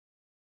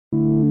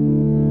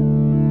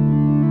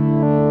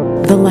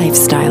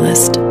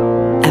Lifestylist,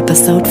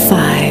 Episode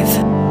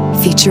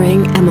 5,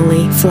 featuring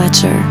Emily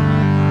Fletcher.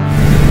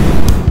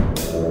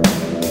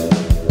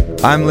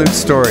 I'm Luke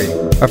Story,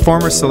 a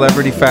former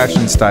celebrity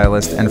fashion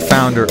stylist and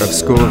founder of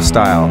School of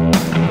Style.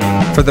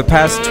 For the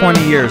past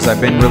 20 years, I've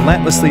been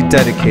relentlessly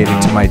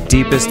dedicated to my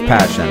deepest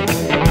passion,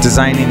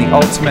 designing the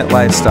ultimate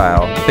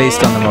lifestyle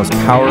based on the most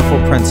powerful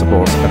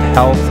principles of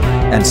health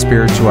and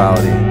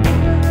spirituality.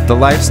 The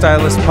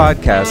Lifestylist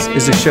Podcast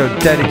is a show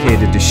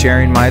dedicated to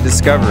sharing my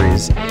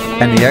discoveries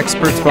and the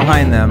experts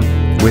behind them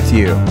with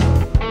you.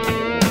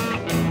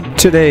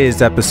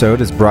 Today's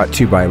episode is brought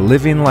to you by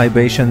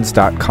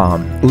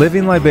LivingLibations.com.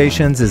 Living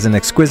Libations is an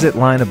exquisite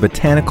line of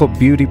botanical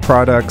beauty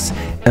products,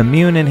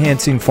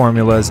 immune-enhancing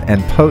formulas,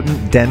 and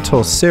potent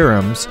dental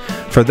serums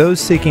for those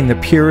seeking the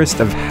purest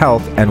of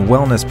health and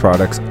wellness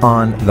products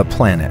on the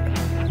planet.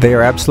 They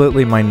are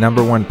absolutely my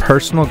number one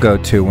personal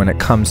go-to when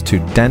it comes to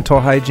dental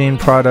hygiene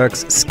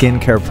products,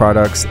 skincare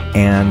products,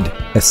 and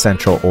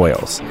essential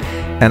oils.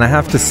 And I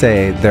have to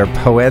say, their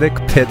Poetic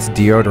Pits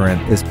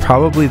deodorant is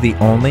probably the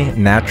only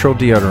natural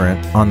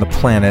deodorant on the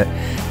planet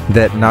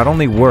that not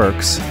only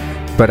works,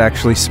 but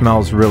actually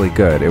smells really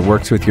good. It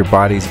works with your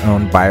body's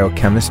own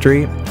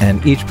biochemistry,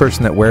 and each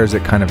person that wears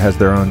it kind of has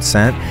their own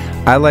scent.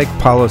 I like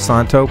Palo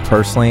Santo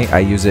personally. I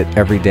use it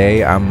every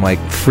day. I'm like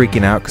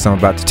freaking out because I'm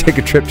about to take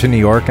a trip to New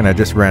York and I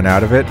just ran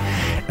out of it,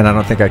 and I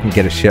don't think I can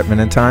get a shipment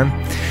in time.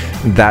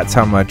 That's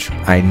how much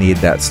I need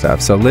that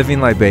stuff. So Living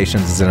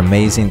Libations is an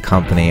amazing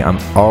company. I'm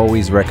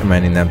always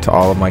recommending them to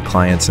all of my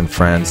clients and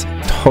friends.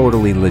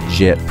 Totally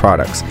legit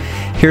products.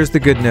 Here's the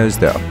good news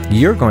though.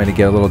 You're going to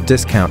get a little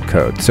discount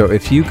code. So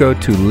if you go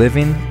to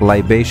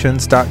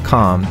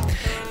LivingLibations.com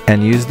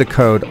and use the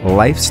code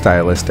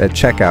LIFESTYLIST at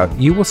checkout,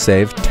 you will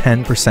save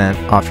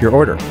 10% off your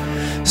order.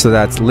 So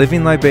that's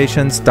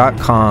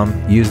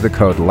LivingLibations.com, use the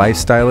code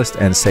LIFESTYLIST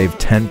and save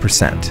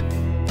 10%.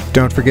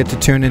 Don't forget to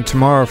tune in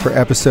tomorrow for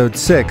episode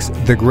 6,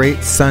 The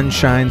Great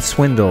Sunshine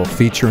Swindle,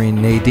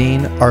 featuring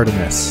Nadine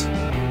Artemis.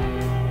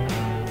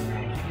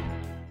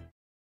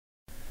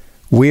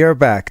 We are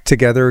back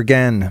together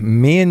again,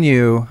 me and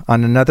you,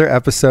 on another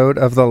episode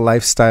of the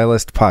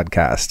Lifestylist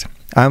Podcast.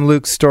 I'm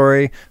Luke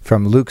Story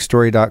from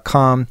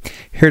lukestory.com,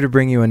 here to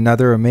bring you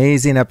another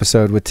amazing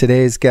episode with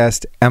today's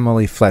guest,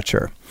 Emily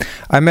Fletcher.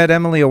 I met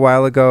Emily a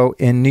while ago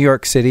in New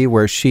York City,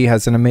 where she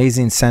has an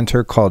amazing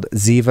center called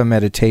Ziva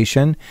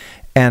Meditation.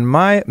 And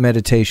my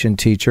meditation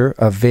teacher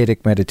of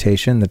Vedic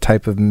meditation, the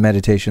type of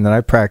meditation that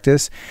I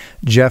practice,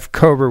 Jeff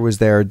Kober, was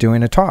there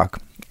doing a talk.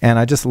 And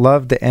I just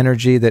loved the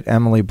energy that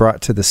Emily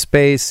brought to the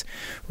space.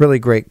 Really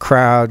great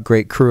crowd,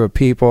 great crew of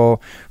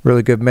people,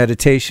 really good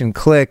meditation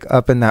clique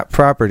up in that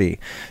property.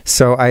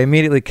 So I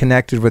immediately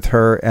connected with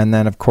her, and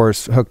then of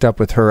course hooked up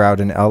with her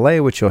out in LA,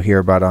 which you'll hear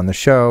about on the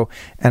show,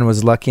 and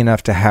was lucky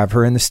enough to have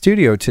her in the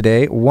studio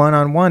today,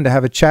 one-on-one, to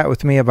have a chat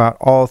with me about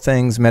all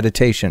things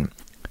meditation.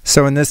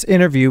 So in this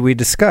interview, we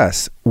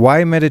discuss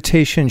why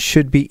meditation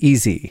should be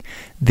easy,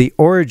 the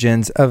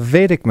origins of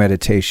Vedic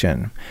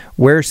meditation,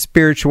 where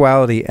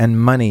spirituality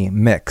and money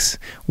mix,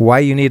 why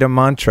you need a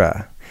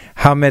mantra,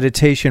 how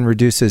meditation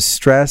reduces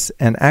stress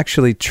and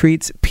actually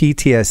treats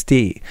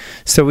PTSD.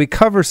 So we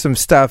cover some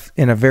stuff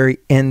in a very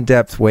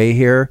in-depth way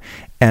here.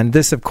 And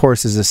this, of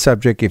course, is a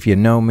subject, if you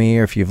know me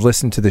or if you've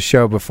listened to the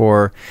show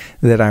before,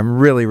 that I'm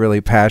really, really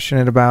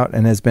passionate about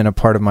and has been a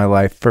part of my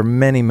life for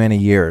many, many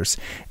years.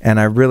 And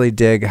I really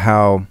dig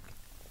how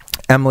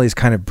Emily's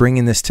kind of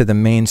bringing this to the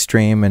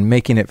mainstream and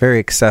making it very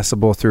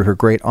accessible through her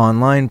great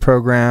online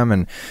program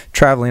and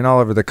traveling all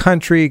over the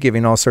country,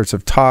 giving all sorts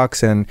of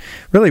talks, and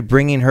really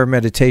bringing her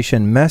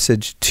meditation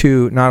message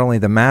to not only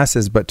the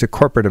masses, but to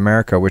corporate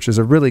America, which is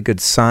a really good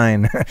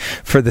sign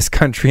for this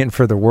country and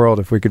for the world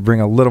if we could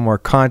bring a little more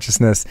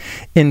consciousness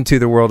into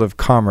the world of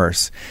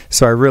commerce.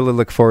 So I really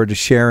look forward to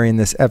sharing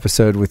this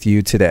episode with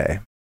you today.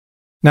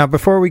 Now,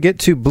 before we get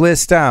too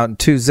blissed out,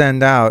 too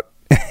zenned out,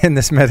 in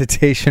this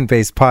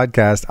meditation-based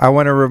podcast, I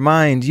want to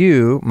remind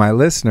you, my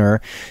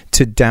listener,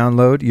 to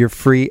download your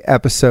free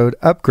episode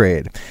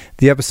upgrade.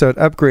 The episode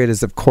upgrade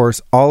is, of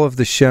course, all of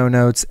the show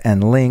notes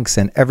and links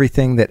and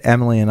everything that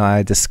Emily and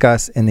I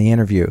discuss in the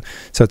interview.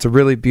 So it's a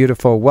really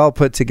beautiful,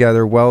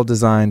 well-put-together,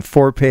 well-designed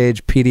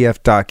 4-page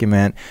PDF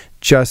document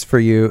just for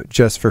you,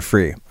 just for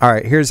free. All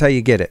right, here's how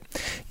you get it.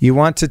 You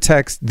want to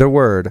text the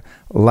word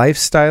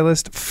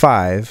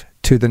Lifestylist5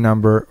 to the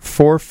number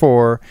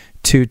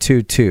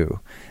 44222.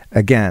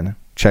 Again,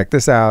 check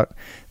this out.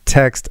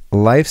 Text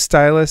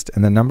Lifestylist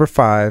and the number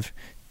 5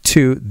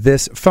 to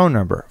this phone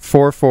number,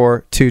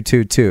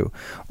 44222.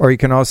 Or you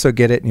can also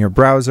get it in your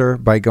browser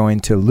by going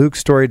to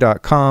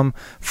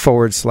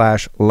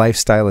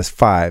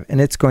lukestory.com/lifestylist5. And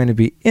it's going to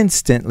be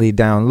instantly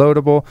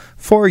downloadable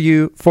for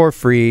you for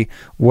free.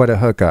 What a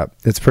hookup.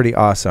 It's pretty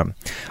awesome.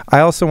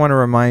 I also want to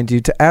remind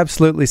you to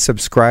absolutely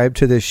subscribe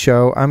to this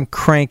show. I'm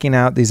cranking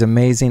out these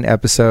amazing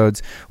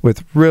episodes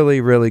with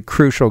really, really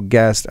crucial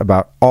guests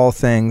about all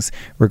things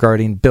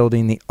regarding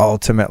building the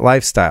ultimate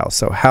lifestyle.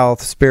 So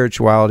health,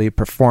 spirituality,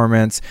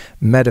 performance, science,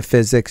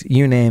 metaphysics,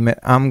 you name it,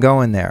 I'm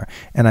going there,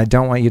 and I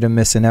don't want you to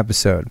miss an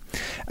episode.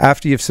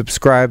 After you've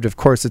subscribed, of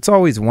course, it's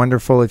always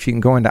wonderful if you can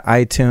go into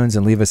iTunes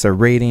and leave us a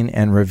rating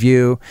and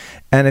review.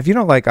 And if you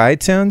don't like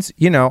iTunes,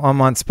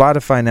 I'm on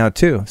Spotify now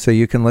too, so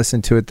you can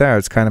listen to it there.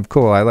 It's kind of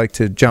cool. I like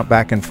to jump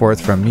back and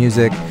forth from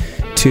music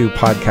to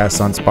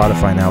podcasts on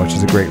Spotify now, which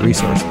is a great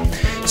resource.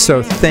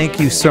 So thank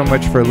you so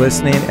much for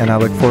listening, and I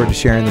look forward to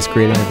sharing this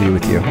great interview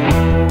with you.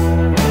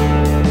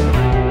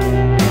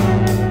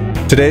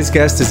 Today's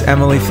guest is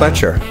Emily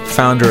Fletcher,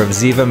 founder of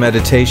Ziva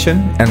Meditation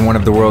and one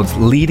of the world's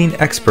leading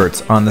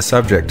experts on the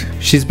subject.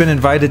 She's been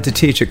invited to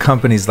teach at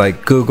companies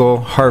like Google,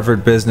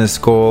 Harvard Business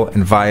School,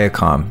 and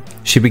Viacom.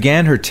 She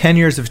began her 10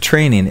 years of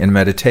training in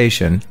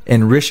meditation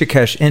in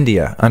Rishikesh,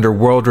 India, under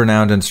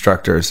world-renowned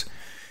instructors.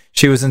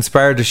 She was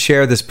inspired to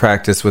share this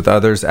practice with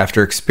others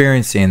after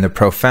experiencing the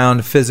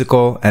profound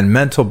physical and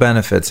mental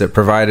benefits it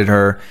provided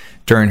her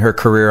during her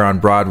career on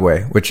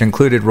Broadway, which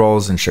included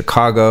roles in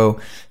Chicago,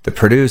 The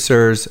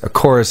Producers, A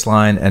Chorus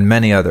Line, and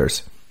many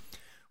others.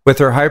 With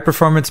her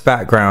high-performance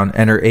background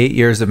and her 8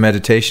 years of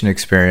meditation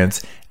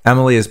experience,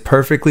 Emily is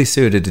perfectly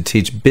suited to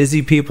teach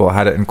busy people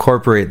how to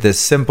incorporate this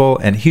simple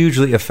and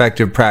hugely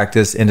effective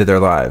practice into their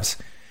lives.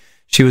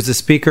 She was a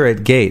speaker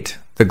at GATE,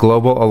 the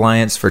Global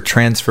Alliance for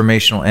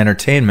Transformational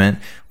Entertainment,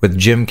 with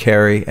Jim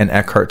Carrey and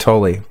Eckhart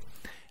Tolle.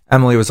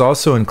 Emily was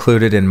also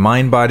included in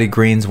Mindbody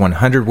Green's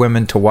 100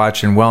 Women to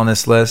Watch in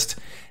Wellness list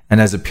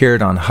and has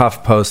appeared on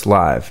HuffPost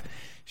Live.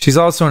 She's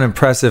also an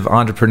impressive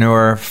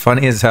entrepreneur,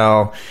 funny as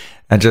hell,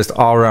 and just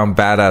all-around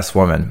badass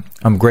woman.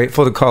 I'm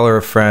grateful to call her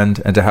a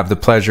friend and to have the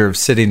pleasure of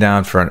sitting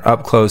down for an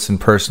up-close and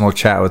personal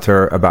chat with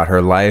her about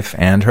her life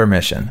and her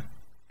mission.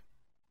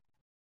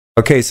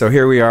 Okay, so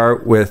here we are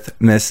with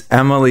Miss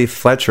Emily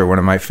Fletcher, one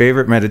of my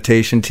favorite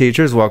meditation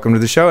teachers. Welcome to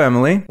the show,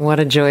 Emily. What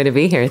a joy to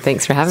be here.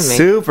 Thanks for having me.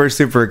 Super,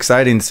 super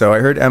exciting. So I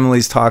heard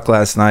Emily's talk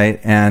last night,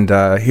 and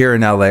here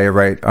in LA,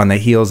 right on the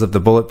heels of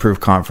the Bulletproof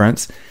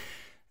Conference.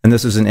 And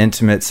this was an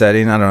intimate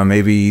setting. I don't know,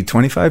 maybe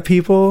 25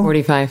 people?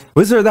 45.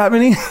 Was there that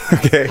many?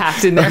 Okay.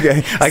 Packed in there.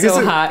 Okay. I guess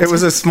hot. It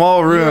was a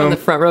small room. We were on the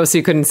front row, so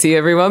you couldn't see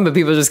everyone, but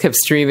people just kept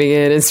streaming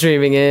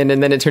in,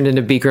 and then it turned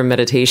into Bikram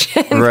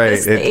meditation. Right.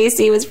 The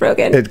AC was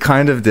broken. It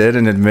kind of did,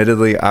 and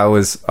admittedly, I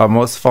was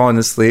almost falling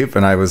asleep,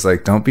 and I was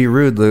like, don't be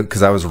rude, Luke,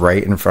 because I was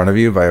right in front of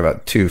you by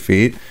about 2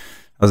 feet.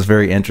 I was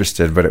very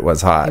interested, but it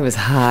was hot. It was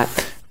hot.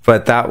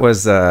 But that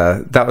was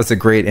a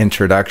great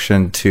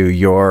introduction to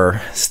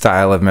your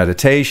style of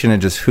meditation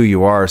and just who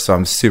you are. So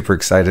I'm super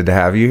excited to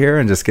have you here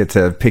and just get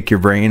to pick your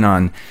brain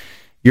on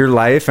your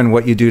life and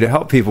what you do to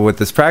help people with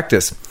this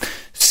practice.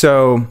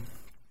 So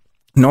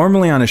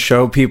normally on a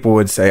show, people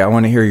would say, I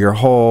want to hear your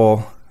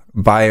whole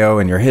bio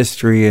and your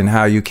history and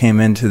how you came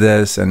into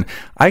this. And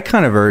I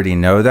kind of already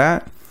know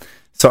that.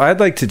 So I'd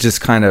like to just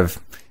kind of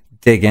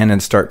dig in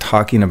and start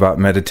talking about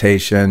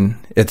meditation,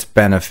 its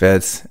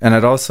benefits, and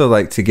I'd also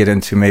like to get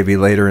into maybe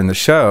later in the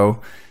show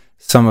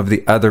some of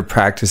the other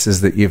practices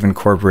that you've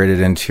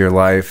incorporated into your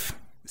life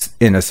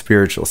in a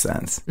spiritual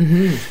sense.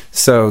 Mm-hmm.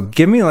 So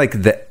give me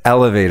like the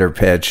elevator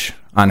pitch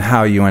on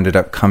how you ended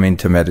up coming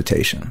to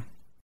meditation.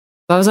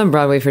 I was on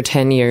Broadway for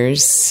 10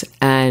 years,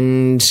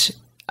 and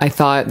I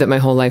thought that my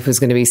whole life was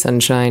going to be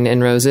sunshine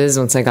and roses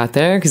once I got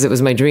there, because it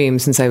was my dream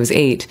since I was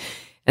 8.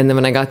 And then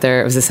when I got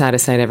there, it was the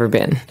saddest I'd ever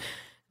been.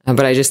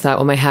 But I just thought,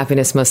 well, my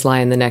happiness must lie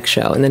in the next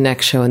show, and the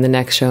next show, and the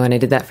next show. And I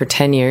did that for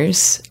 10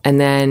 years. And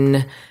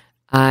then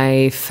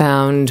I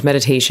found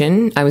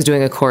meditation. I was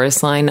doing a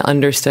chorus line,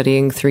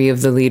 understudying 3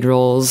 of the lead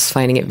roles,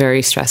 finding it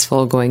very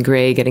stressful, going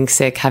gray, getting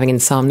sick, having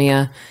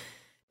insomnia.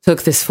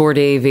 Took this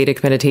 4-day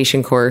Vedic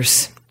meditation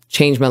course,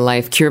 changed my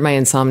life, cured my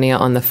insomnia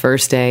on the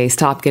first day,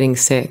 stopped getting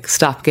sick,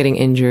 stopped getting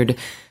injured,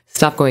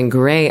 stopped going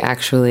gray,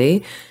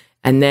 actually.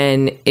 And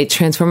then it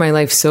transformed my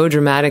life so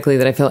dramatically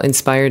that I felt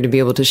inspired to be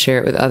able to share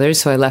it with others.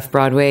 So I left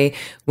Broadway,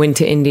 went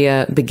to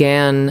India,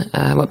 began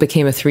what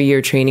became a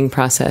 3-year training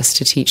process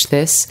to teach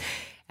this.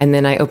 And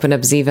then I opened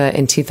up Ziva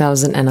in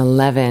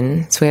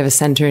 2011. So we have a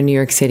center in New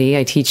York City.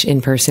 I teach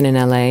in person in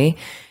LA.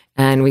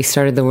 And we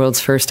started the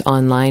world's first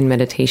online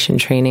meditation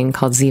training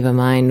called Ziva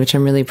Mind, which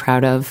I'm really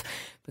proud of,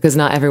 because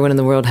not everyone in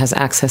the world has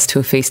access to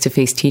a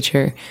face-to-face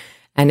teacher.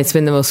 And it's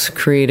been the most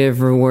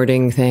creative,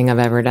 rewarding thing I've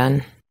ever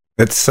done.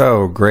 It's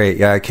so great.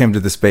 Yeah, I came to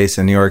the space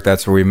in New York.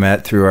 That's where we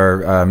met through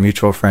our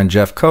mutual friend,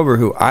 Jeff Kober,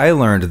 who I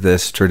learned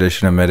this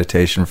tradition of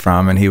meditation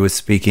from, and he was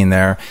speaking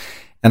there.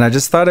 And I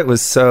just thought it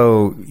was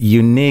so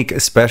unique,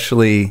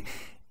 especially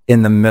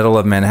in the middle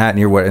of Manhattan.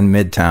 You're in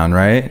Midtown,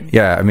 right?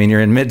 Yeah, I mean,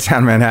 you're in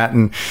Midtown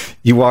Manhattan.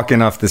 You walk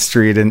in off the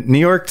street. And New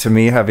York, to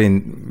me,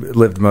 having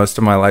lived most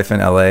of my life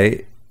in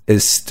LA,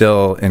 is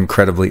still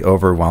incredibly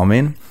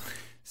overwhelming.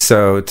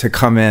 So to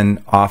come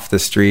in off the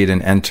street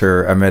and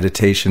enter a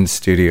meditation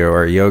studio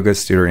or a yoga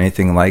studio or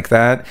anything like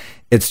that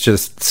it's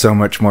just so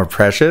much more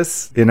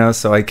precious,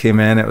 So I came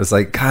in, it was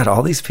like, God,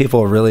 all these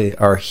people really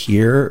are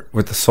here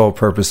with the sole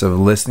purpose of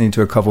listening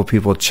to a couple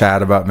people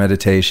chat about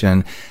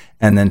meditation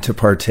and then to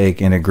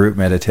partake in a group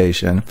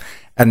meditation.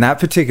 And that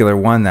particular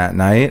one that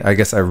night, I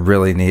guess I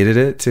really needed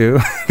it too,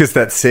 because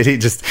that city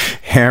just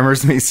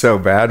hammers me so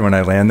bad when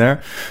I land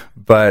there.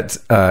 But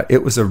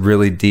it was a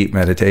really deep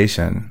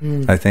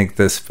meditation. I think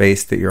the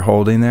space that you're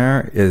holding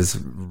there is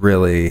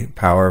really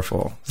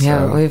powerful.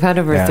 Yeah, So, we've had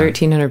over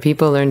 1,300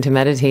 people learn to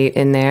meditate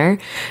in there.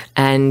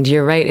 And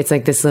you're right, it's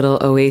like this little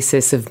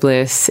oasis of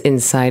bliss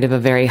inside of a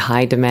very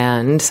high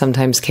demand,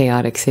 sometimes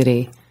chaotic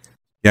city.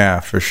 Yeah,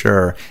 for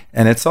sure.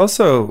 And it's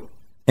also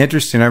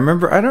interesting. I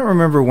don't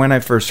remember when I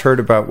first heard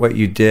about what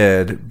you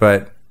did,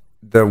 but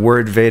the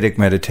word Vedic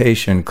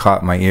meditation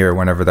caught my ear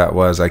whenever that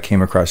was. I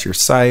came across your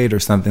site or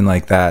something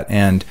like that.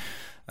 And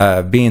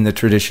being the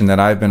tradition that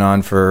I've been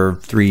on for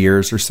 3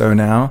 years or so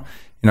now,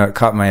 it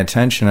caught my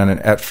attention. And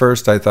at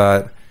first I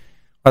thought,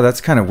 oh,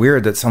 that's kind of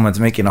weird that someone's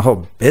making a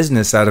whole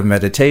business out of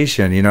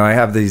meditation. I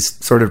have these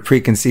sort of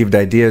preconceived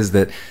ideas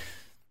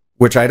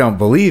which I don't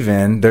believe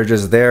in. They're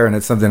just there, and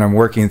it's something I'm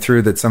working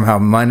through, that somehow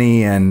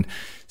money and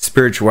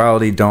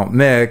spirituality don't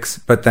mix.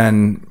 But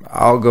then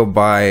I'll go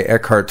buy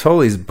Eckhart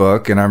Tolle's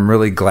book, and I'm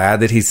really glad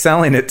that he's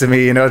selling it to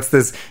me. It's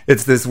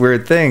this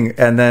weird thing.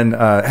 And then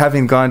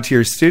having gone to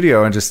your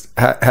studio and just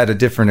had a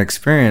different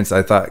experience,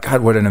 I thought,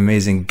 God, what an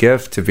amazing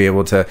gift to be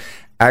able to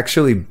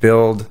actually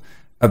build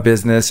a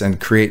business and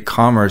create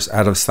commerce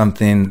out of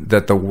something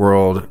that the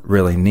world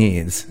really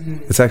needs.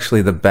 It's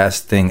actually the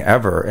best thing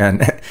ever.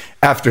 And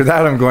after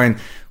that, I'm going,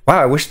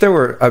 wow, I wish there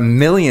were 1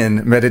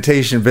 million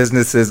meditation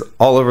businesses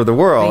all over the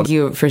world. Thank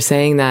you for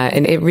saying that.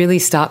 And it really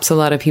stops a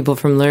lot of people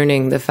from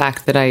learning the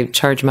fact that I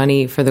charge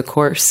money for the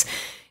course.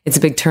 It's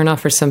a big turnoff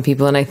for some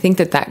people. And I think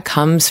that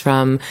comes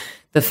from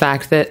the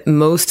fact that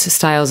most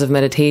styles of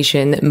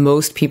meditation that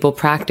most people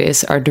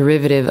practice are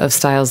derivative of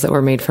styles that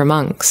were made for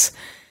monks.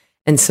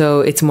 And so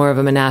it's more of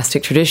a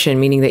monastic tradition,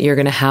 meaning that you're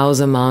going to house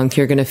a monk,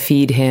 you're going to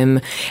feed him,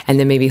 and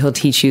then maybe he'll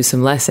teach you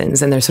some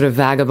lessons. And they're sort of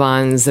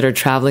vagabonds that are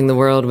traveling the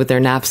world with their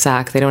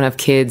knapsack. They don't have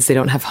kids. They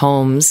don't have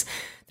homes.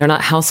 They're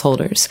not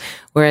householders.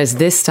 Whereas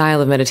this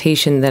style of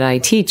meditation that I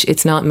teach,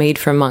 it's not made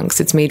for monks.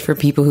 It's made for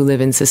people who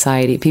live in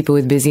society, people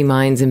with busy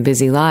minds and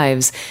busy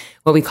lives,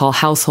 what we call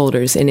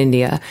householders in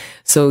India.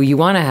 So you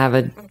want to have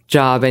a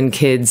job and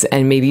kids,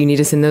 and maybe you need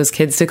to send those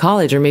kids to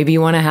college, or maybe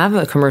you want to have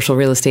a commercial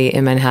real estate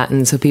in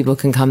Manhattan so people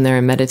can come there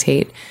and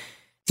meditate.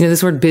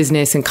 This word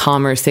business and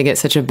commerce, they get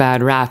such a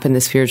bad rap in the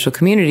spiritual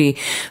community,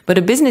 but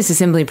a business is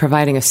simply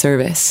providing a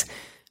service,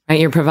 right?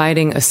 You're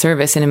providing a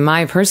service. And in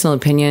my personal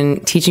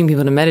opinion, teaching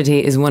people to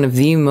meditate is one of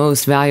the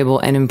most valuable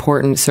and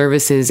important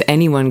services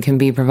anyone can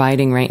be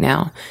providing right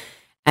now.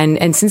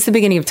 And since the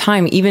beginning of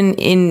time, even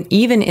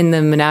in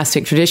the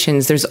monastic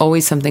traditions, there's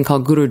always something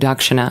called Guru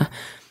Dakshina.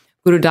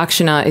 Guru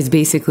Dakshina is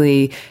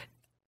basically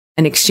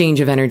an exchange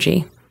of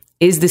energy.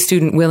 Is the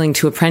student willing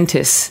to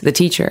apprentice the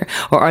teacher,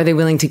 or are they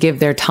willing to give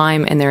their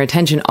time and their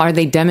attention? Are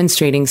they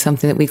demonstrating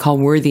something that we call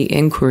worthy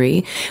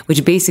inquiry,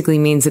 which basically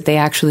means that they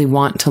actually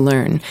want to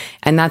learn?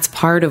 And that's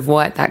part of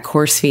what that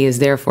course fee is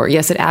there for.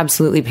 Yes, it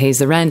absolutely pays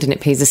the rent, and it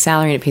pays the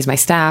salary, and it pays my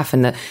staff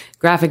and the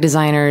graphic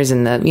designers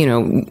and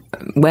the,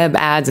 web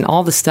ads and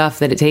all the stuff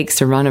that it takes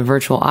to run a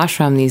virtual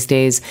ashram these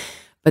days.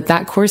 But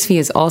that course fee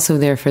is also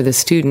there for the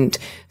student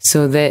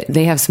so that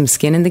they have some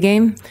skin in the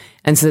game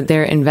and so that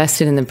they're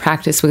invested in the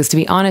practice. Because to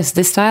be honest,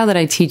 this style that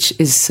I teach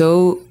is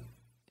so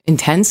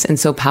intense and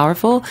so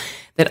powerful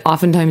that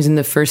oftentimes in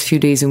the first few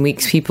days and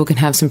weeks, people can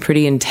have some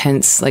pretty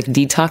intense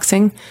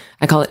detoxing.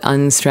 I call it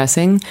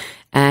unstressing.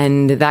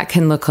 And that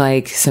can look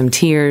like some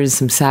tears,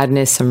 some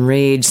sadness, some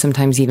rage,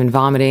 sometimes even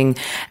vomiting.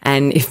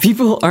 And if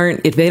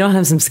they don't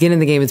have some skin in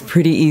the game, it's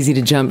pretty easy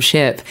to jump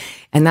ship.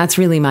 And that's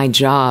really my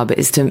job,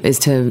 is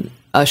to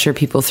usher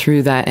people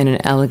through that in an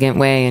elegant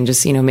way and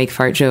just, make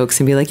fart jokes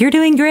and be like, you're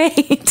doing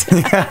great.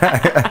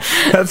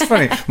 That's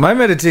funny. My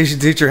meditation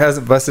teacher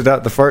hasn't busted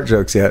out the fart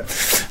jokes yet.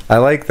 I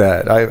like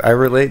that. I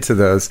relate to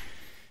those.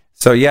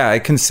 So yeah, I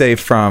can say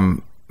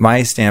from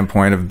my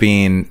standpoint of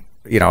being,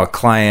 a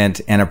client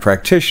and a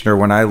practitioner,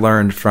 when I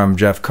learned from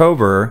Jeff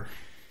Kober,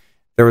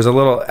 there was a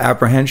little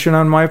apprehension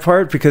on my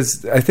part,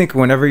 because I think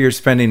whenever you're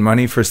spending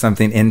money for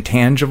something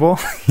intangible,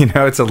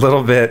 it's a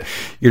little bit,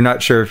 you're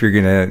not sure if you're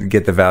going to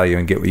get the value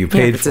and get what you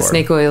paid for. It's a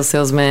snake oil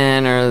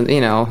salesman, or, how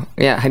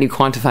do you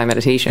quantify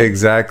meditation?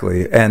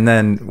 Exactly. And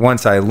then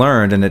once I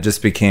learned, and it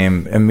just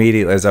became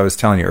immediately, as I was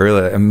telling you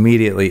earlier,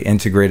 immediately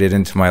integrated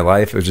into my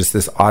life. It was just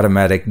this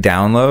automatic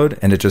download,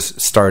 and it just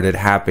started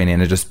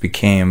happening. It just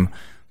became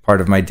part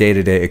of my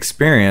day-to-day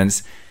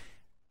experience.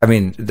 I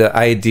mean, the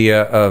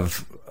idea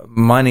of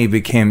money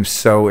became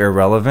so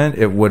irrelevant.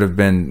 It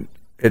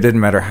didn't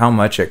matter how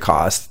much it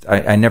cost.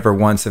 I never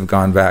once have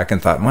gone back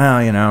and thought, well,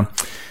 I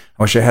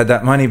wish I had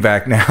that money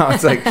back now.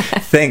 It's like,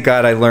 thank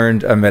God I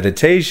learned a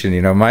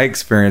meditation. My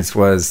experience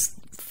was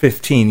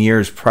 15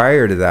 years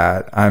prior to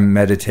that. I'm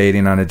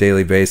meditating on a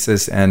daily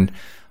basis and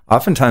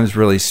oftentimes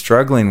really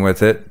struggling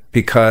with it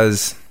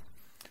because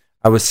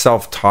I was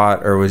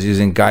self-taught or was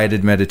using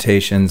guided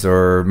meditations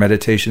or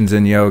meditations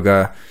in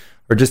yoga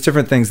or just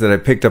different things that I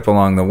picked up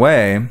along the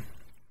way,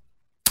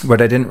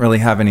 but I didn't really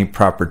have any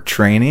proper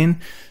training.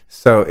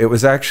 So it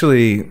was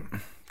actually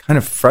kind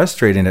of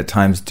frustrating at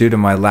times due to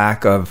my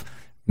lack of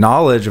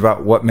knowledge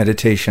about what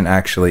meditation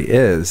actually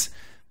is.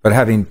 But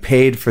having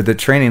paid for the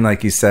training,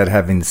 like you said,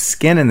 having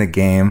skin in the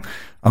game,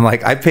 I'm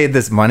like, I paid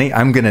this money,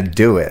 I'm going to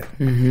do it.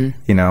 You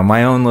know,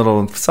 my own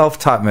little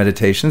self-taught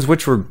meditations,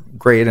 which were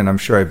great and I'm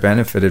sure I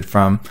benefited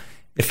from.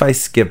 If I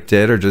skipped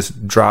it or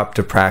just dropped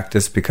to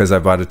practice because I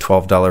bought a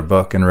 $12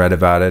 book and read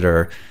about it,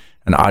 or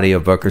an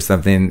audiobook or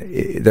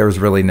something, there was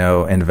really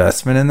no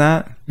investment in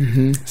that.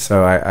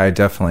 So I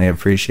definitely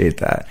appreciate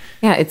that.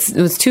 Yeah, it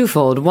was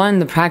twofold. One,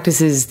 the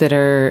practices that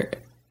are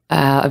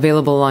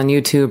available on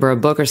YouTube or a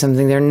book or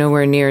something, they're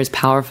nowhere near as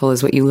powerful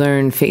as what you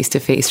learn face to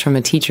face from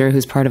a teacher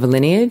who's part of a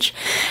lineage.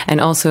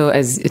 And also,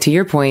 as to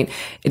your point,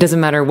 it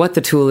doesn't matter what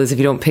the tool is if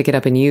you don't pick it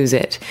up and use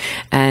it.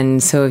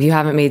 And so if you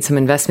haven't made some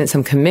investment,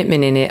 some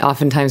commitment in it,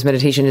 oftentimes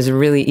meditation is a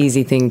really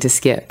easy thing to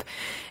skip.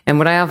 And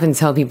what I often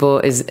tell people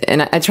is,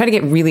 and I try to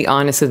get really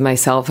honest with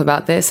myself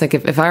about this, like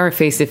if I were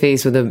face to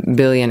face with a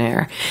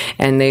billionaire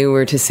and they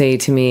were to say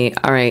to me,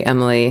 all right,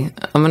 Emily,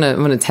 I'm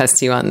gonna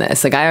test you on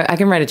this. Like I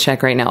can write a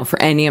check right now for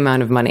any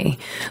amount of money.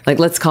 Like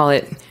let's call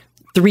it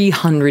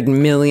 $300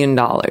 million.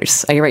 I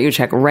can write you a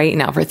check right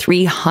now for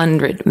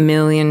 $300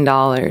 million.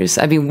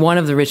 I'd be one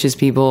of the richest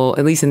people,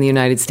 at least in the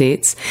United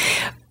States.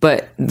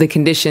 But the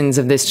conditions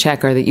of this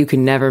check are that you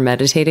can never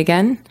meditate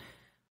again.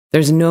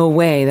 There's no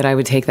way that I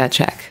would take that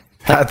check.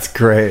 That's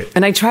great.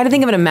 And I try to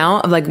think of an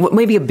amount of like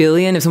maybe $1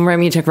 billion. If someone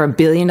wrote me a check for $1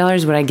 billion,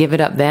 would I give it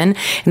up then?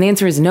 And the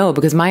answer is no,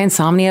 because my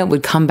insomnia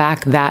would come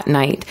back that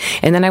night.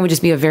 And then I would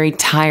just be a very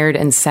tired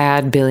and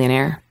sad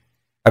billionaire.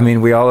 I mean,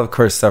 we all, of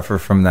course, suffer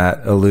from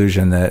that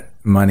illusion that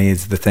money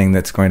is the thing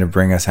that's going to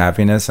bring us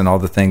happiness and all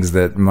the things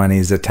that money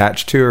is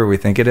attached to, or we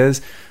think it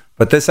is.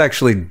 But this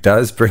actually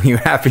does bring you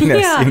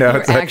happiness. Yeah, you know,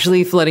 it's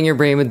actually flooding your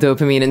brain with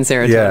dopamine and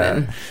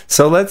serotonin. Yeah.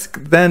 So that's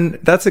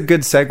a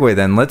good segue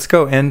then. Let's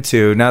go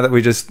into, now that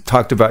we just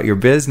talked about your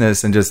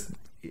business and just,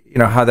 you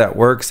know, how that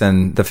works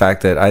and the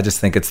fact that I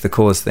just think it's the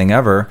coolest thing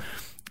ever.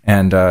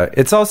 And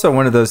it's also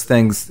one of those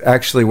things,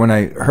 actually, when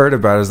I heard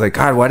about it, I was like,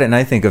 God, why didn't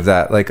I think of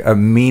that? Like a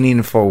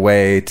meaningful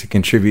way to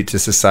contribute to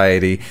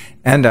society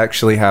and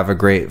actually have a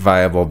great,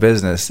 viable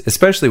business,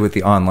 especially with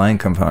the online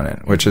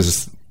component, which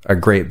is a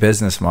great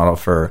business model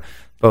for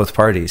both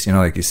parties. You know,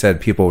 like you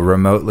said, people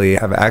remotely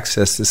have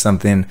access to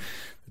something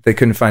that they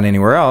couldn't find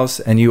anywhere else.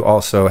 And you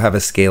also have a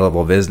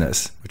scalable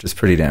business, which is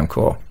pretty damn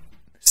cool.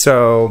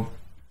 So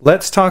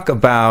let's talk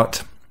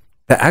about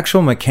the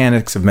actual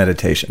mechanics of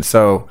meditation.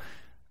 So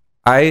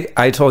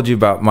I told you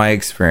about my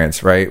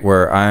experience, right?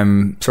 Where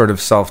I'm sort of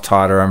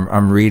self-taught, or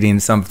I'm reading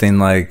something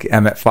like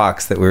Emmett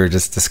Fox that we were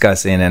just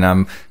discussing, and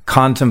I'm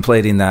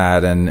contemplating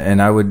that,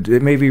 and I would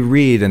maybe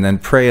read and then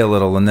pray a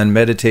little and then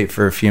meditate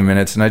for a few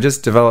minutes. And I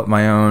just developed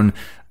my own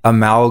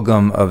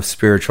amalgam of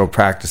spiritual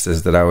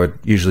practices that I would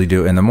usually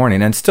do in the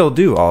morning, and still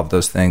do all of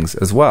those things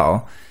as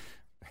well,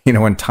 you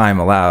know, when time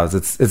allows.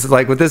 It's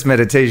like with this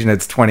meditation,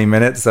 it's 20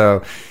 minutes.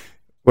 So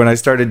when I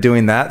started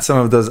doing that, some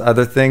of those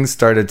other things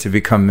started to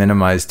become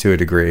minimized to a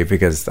degree,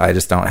 because I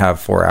just don't have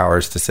 4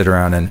 hours to sit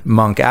around and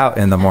monk out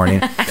in the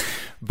morning.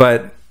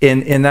 But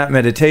in that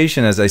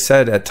meditation, as I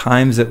said, at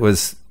times it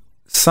was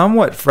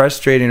somewhat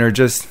frustrating, or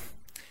just,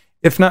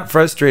 if not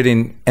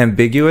frustrating,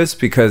 ambiguous,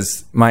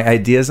 because my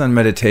ideas on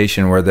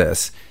meditation were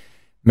this.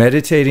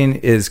 Meditating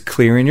is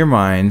clearing your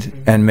mind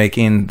and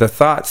making the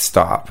thoughts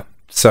stop.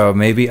 So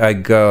maybe I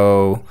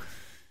go,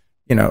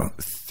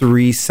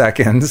 3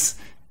 seconds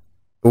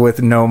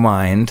with no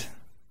mind,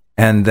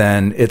 and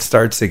then it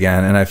starts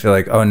again, and I feel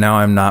like, oh, now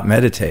I'm not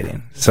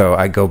meditating. So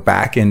I go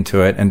back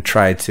into it and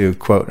try to,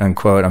 quote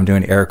unquote, I'm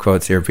doing air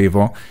quotes here,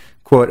 people,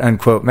 quote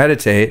unquote,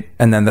 meditate,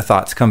 and then the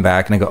thoughts come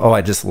back, and I go, oh,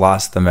 I just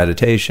lost the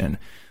meditation.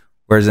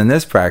 Whereas in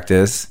this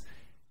practice,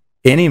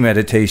 any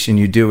meditation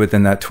you do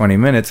within that 20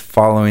 minutes,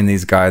 following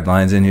these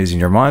guidelines and using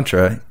your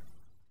mantra,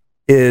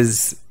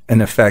 is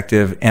an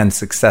effective and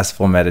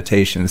successful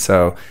meditation.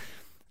 So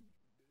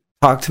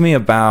talk to me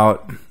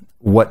about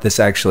what this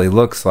actually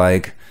looks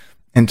like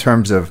in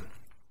terms of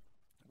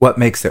what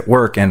makes it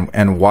work,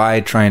 and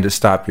why trying to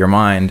stop your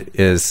mind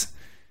is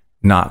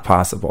not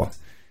possible.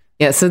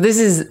 Yeah, so this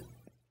is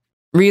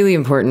really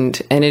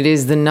important, and it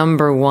is the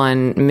number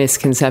one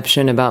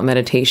misconception about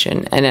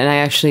meditation. And I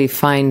actually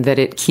find that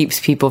it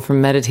keeps people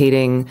from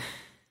meditating.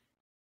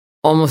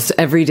 Almost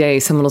every day,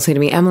 someone will say to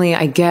me, Emily,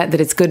 I get that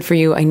it's good for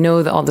you. I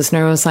know that all this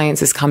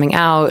neuroscience is coming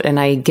out, and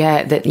I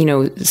get that,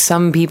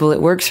 some people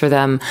it works for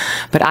them,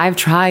 but I've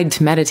tried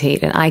to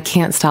meditate and I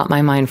can't stop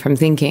my mind from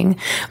thinking.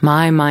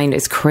 My mind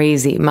is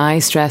crazy. My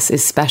stress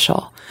is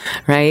special,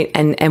 right?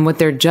 And what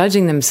they're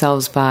judging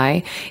themselves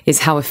by is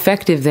how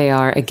effective they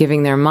are at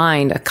giving their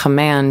mind a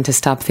command to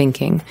stop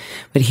thinking.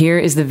 But here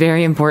is the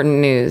very important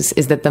news,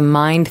 is that the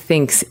mind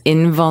thinks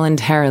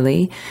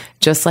involuntarily,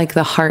 just like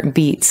the heart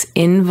beats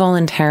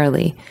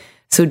involuntarily.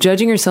 So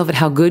judging yourself at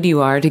how good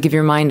you are to give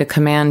your mind a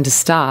command to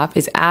stop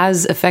is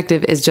as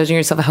effective as judging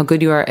yourself at how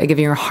good you are at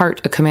giving your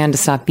heart a command to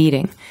stop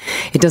beating.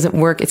 It doesn't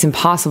work. It's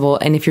impossible.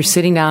 And if you're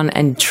sitting down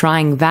and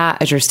trying that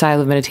as your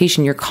style of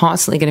meditation, you're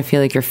constantly going to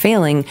feel like you're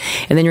failing,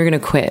 and then you're going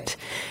to quit.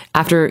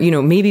 After,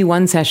 maybe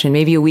one session,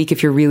 maybe a week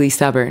if you're really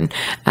stubborn.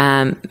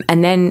 And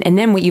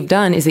then what you've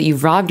done is that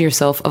you've robbed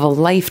yourself of a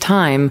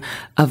lifetime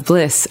of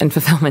bliss and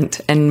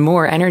fulfillment and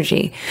more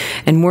energy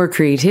and more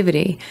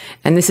creativity.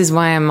 And this is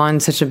why I'm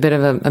on such a bit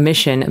of a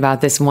mission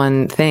about this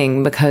one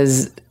thing,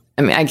 because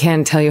I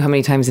can't tell you how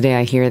many times a day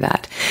I hear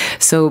that.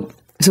 So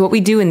what we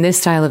do in this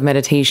style of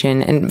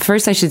meditation, and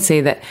first I should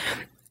say that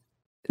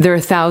there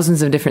are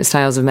thousands of different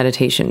styles of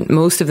meditation.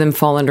 Most of them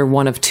fall under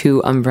one of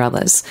two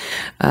umbrellas.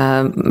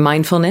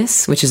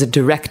 Mindfulness, which is a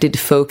directed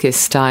focus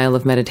style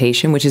of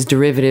meditation, which is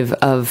derivative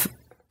of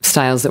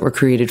styles that were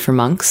created for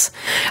monks.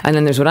 And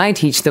then there's what I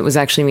teach that was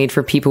actually made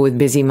for people with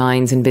busy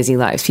minds and busy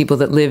lives, people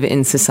that live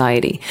in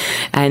society.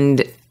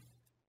 And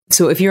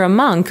so if you're a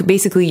monk,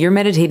 basically you're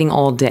meditating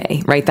all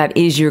day, right? That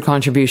is your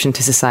contribution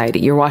to society.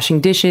 You're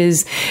washing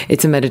dishes,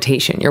 it's a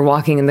meditation. You're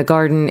walking in the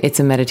garden, it's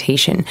a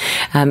meditation.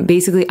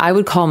 Basically, I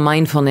would call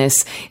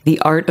mindfulness the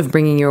art of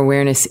bringing your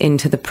awareness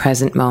into the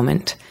present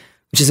moment,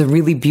 which is a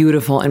really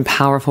beautiful and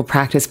powerful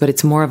practice, but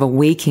it's more of a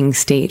waking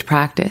state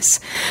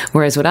practice.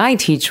 Whereas what I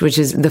teach, which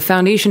is the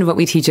foundation of what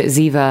we teach at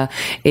Ziva,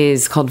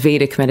 is called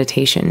Vedic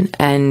meditation.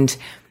 And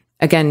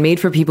again, made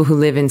for people who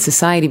live in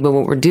society, but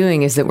what we're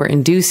doing is that we're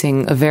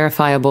inducing a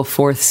verifiable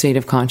fourth state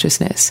of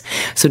consciousness.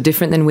 So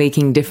different than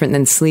waking, different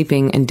than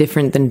sleeping, and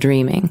different than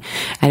dreaming.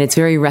 And it's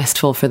very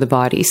restful for the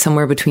body,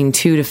 somewhere between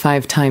 2 to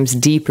 5 times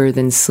deeper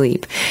than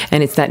sleep.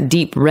 And it's that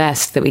deep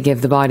rest that we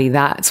give the body,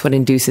 that's what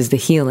induces the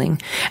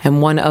healing.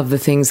 And one of the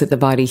things that the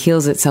body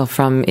heals itself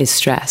from is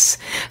stress.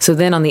 So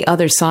then on the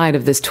other side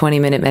of this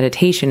 20-minute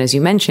meditation, as you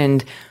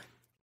mentioned,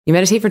 you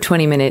meditate for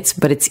 20 minutes,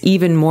 but it's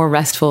even more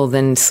restful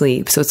than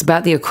sleep. So it's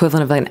about the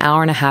equivalent of like an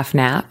hour and a half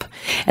nap.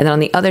 And then on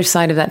the other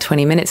side of that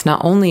 20 minutes, not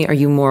only are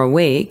you more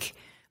awake,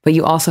 but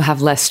you also have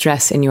less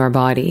stress in your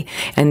body.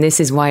 And this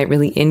is why it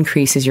really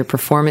increases your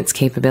performance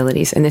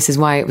capabilities. And this is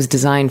why it was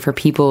designed for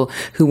people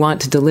who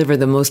want to deliver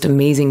the most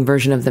amazing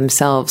version of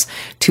themselves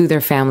to their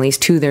families,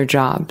 to their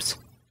jobs.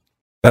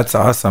 That's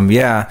awesome.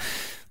 Yeah.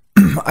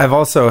 I've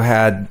also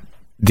had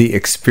the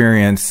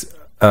experience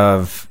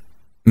of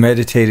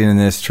meditating in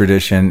this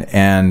tradition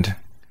and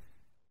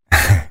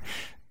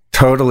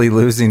totally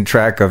losing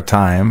track of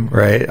time,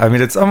 right? I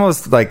mean, it's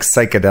almost like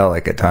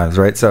psychedelic at times,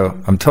 right?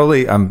 So I'm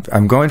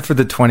going for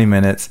the 20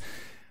 minutes.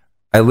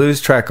 I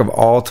lose track of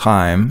all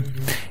time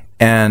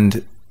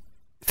and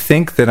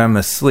think that I'm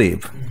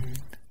asleep,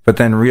 but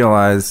then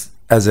realize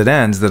as it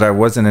ends that I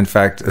wasn't in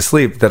fact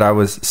asleep, that I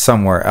was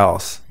somewhere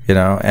else.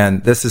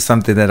 And this is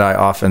something that I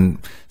often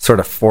sort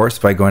of force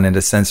by going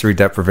into sensory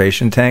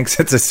deprivation tanks.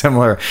 It's a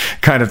similar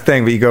kind of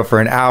thing, but you go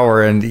for an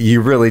hour and you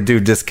really do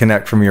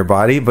disconnect from your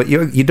body, but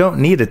you don't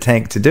need a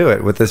tank to do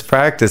it. With this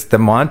practice, the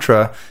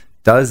mantra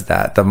does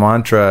that. The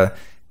mantra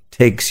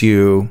takes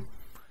you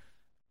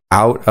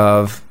out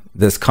of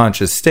this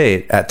conscious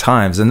state at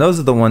times, and those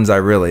are the ones I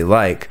really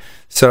like.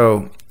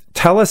 So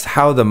tell us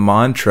what the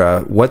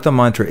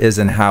mantra is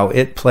and how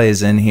it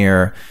plays in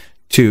here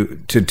to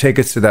take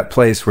us to that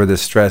place where the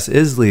stress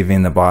is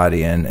leaving the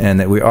body and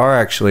that we are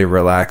actually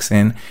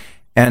relaxing,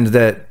 and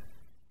that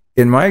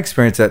in my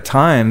experience at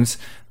times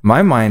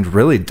my mind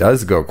really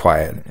does go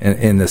quiet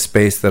in the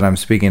space that I'm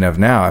speaking of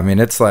now. I mean,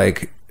 it's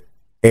like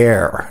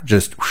air,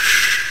 just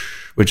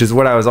whoosh, which is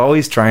what I was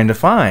always trying to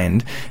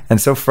find and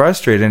so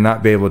frustrated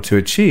not be able to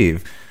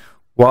achieve.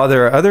 While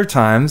there are other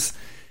times,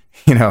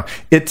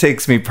 it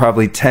takes me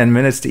probably 10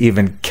 minutes to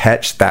even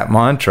catch that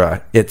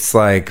mantra. It's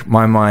like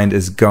my mind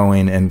is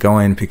going and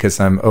going because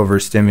I'm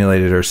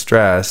overstimulated or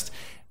stressed.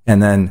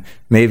 And then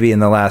maybe in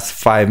the last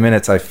 5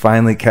 minutes, I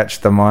finally catch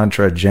the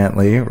mantra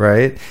gently,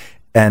 right?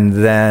 And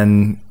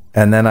then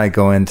I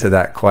go into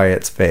that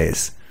quiet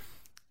space.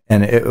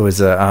 And it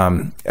was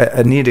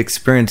a neat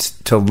experience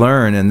to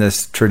learn in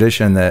this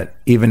tradition that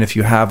even if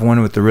you have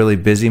one with a really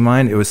busy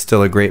mind, it was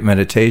still a great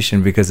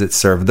meditation because it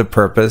served the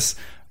purpose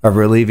of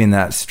relieving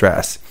that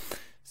stress.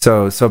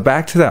 So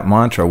back to that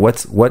mantra.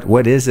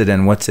 What is it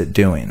and what's it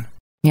doing?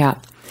 Yeah.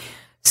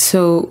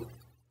 So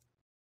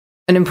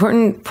an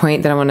important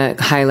point that I want to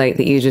highlight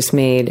that you just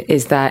made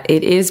is that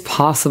it is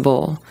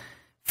possible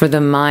for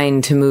the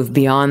mind to move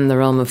beyond the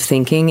realm of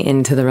thinking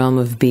into the realm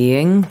of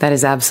being. That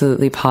is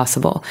absolutely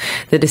possible.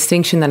 The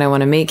distinction that I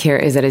want to make here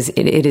is that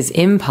it is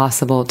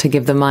impossible to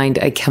give the mind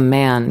a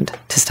command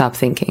to stop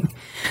thinking.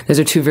 Those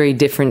are two very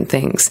different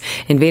things.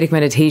 In Vedic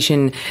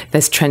meditation,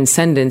 this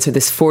transcendence or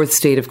this fourth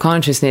state of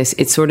consciousness,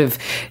 it's sort of,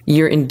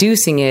 you're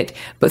inducing it,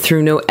 but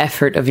through no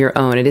effort of your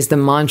own. It is the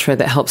mantra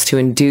that helps to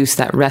induce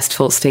that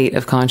restful state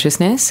of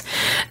consciousness.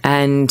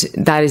 And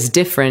that is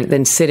different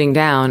than sitting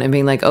down and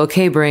being like,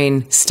 okay,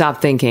 brain, stop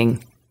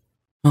thinking.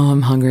 Oh,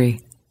 I'm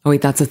hungry. Oh,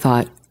 wait, that's a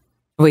thought.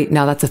 Wait,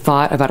 now that's a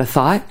thought about a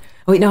thought?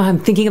 wait, no, I'm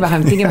thinking. Oh my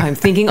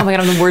God,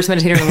 I'm the worst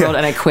meditator in the world,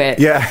 and I quit.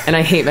 Yeah. And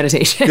I hate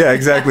meditation. Yeah,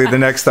 exactly. The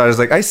next thought is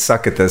like, I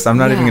suck at this. I'm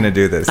not even going to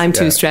do this. I'm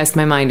too stressed.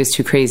 My mind is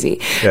too crazy.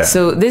 Yeah.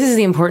 So this is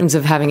the importance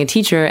of having a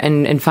teacher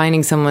and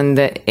finding someone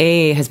that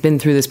has been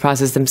through this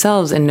process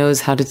themselves and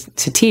knows how to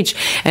teach,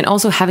 and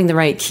also having the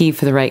right key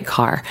for the right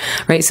car,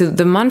 right? So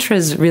the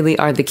mantras really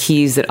are the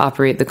keys that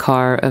operate the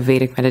car of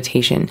Vedic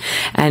meditation.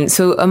 And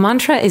so a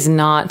mantra is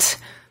not,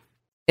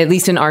 at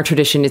least in our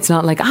tradition, it's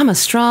not like, I'm a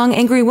strong,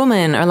 angry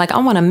woman, or like, I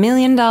want $1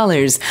 million.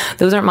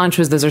 Those aren't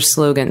mantras, those are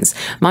slogans.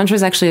 Mantra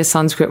is actually a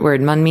Sanskrit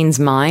word. Man means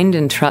mind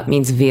and Trut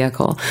means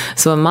vehicle.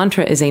 So a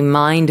mantra is a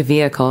mind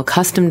vehicle,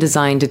 custom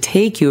designed to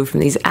take you from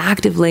these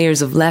active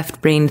layers of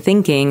left brain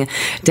thinking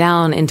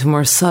down into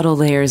more subtle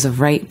layers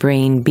of right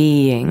brain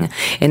being.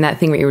 In that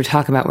thing that you were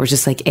talking about, where it's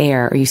just like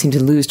air, or you seem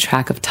to lose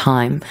track of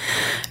time,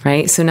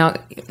 right? So now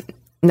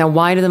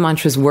why do the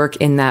mantras work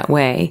in that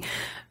way?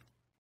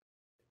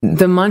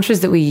 The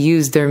mantras that we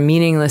use, they're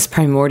meaningless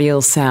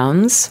primordial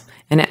sounds,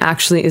 and it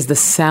actually is the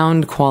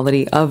sound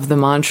quality of the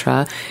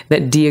mantra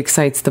that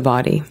de-excites the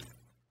body.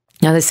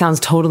 Now, this sounds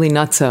totally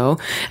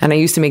nutso, and I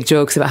used to make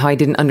jokes about how I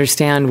didn't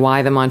understand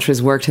why the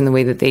mantras worked in the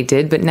way that they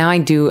did, but now I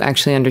do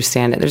actually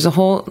understand it. There's a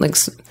whole,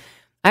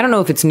 I don't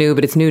know if it's new,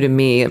 but it's new to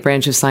me, a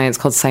branch of science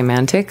called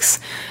semantics,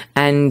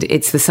 and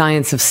it's the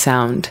science of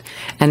sound.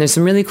 And there's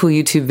some really cool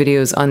YouTube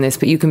videos on this,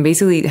 but you can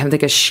basically have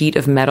like a sheet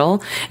of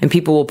metal, and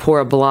people will pour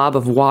a blob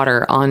of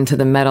water onto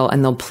the metal,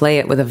 and they'll play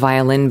it with a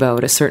violin bow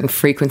at a certain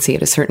frequency,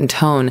 at a certain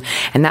tone,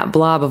 and that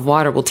blob of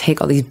water will take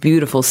all these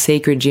beautiful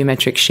sacred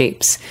geometric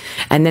shapes,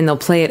 and then they'll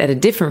play it at a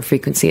different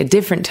frequency, a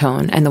different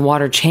tone, and the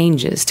water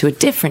changes to a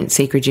different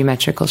sacred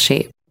geometrical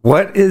shape.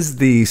 What is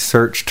the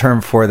search term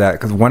for that?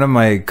 Because one of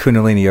my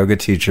Kundalini yoga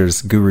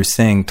teachers, Guru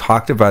Singh,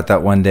 talked about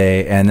that one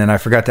day, and then I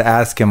forgot to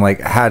ask him, like,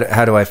 how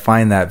do I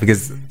find that?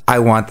 Because I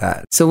want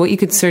that. So what you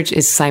could search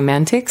is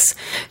semantics,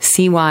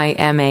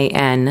 Cymantics,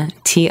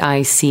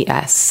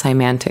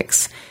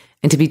 semantics.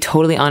 And to be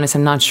totally honest,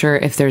 I'm not sure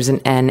if there's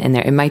an N in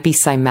there. It might be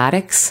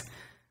cymatics,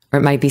 or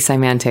it might be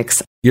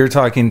semantics. You're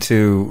talking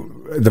to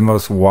the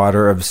most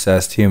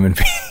water-obsessed human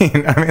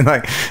being. I mean,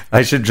 like,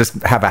 I should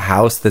just have a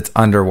house that's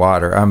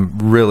underwater. I'm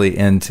really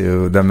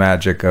into the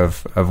magic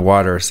of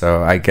water,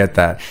 so I get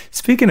that.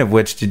 Speaking of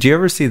which, did you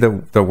ever see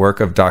the work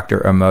of Dr.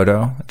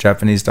 Emoto, a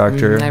Japanese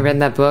doctor? I read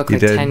that book you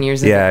did? 10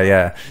 years ago.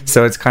 Yeah.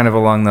 So it's kind of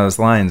along those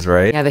lines,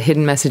 right? Yeah, the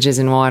hidden messages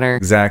in water.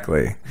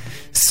 Exactly.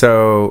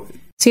 So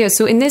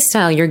in this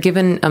style, you're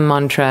given a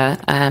mantra,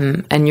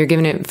 and you're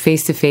given it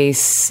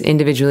face-to-face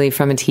individually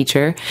from a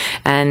teacher.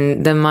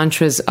 And the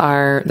mantras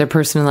they're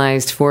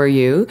personalized for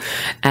you.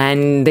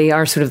 And they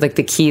are sort of like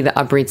the key that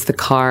operates the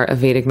car of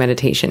Vedic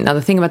meditation. Now,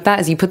 the thing about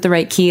that is you put the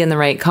right key in the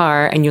right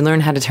car, and you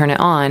learn how to turn it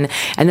on.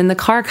 And then the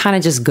car kind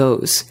of just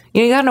goes.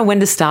 You gotta know when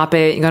to stop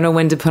it. You gotta know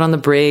when to put on the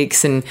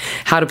brakes and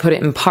how to put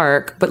it in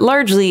park. But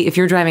largely, if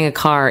you're driving a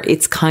car,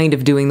 it's kind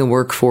of doing the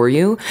work for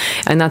you.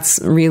 And that's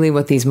really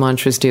what these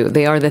mantras do.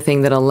 They are the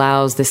thing that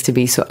allows this to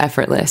be so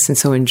effortless and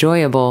so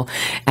enjoyable.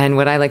 And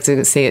what I like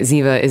to say at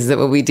Ziva is that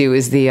what we do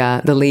is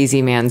the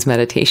lazy man's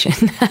meditation.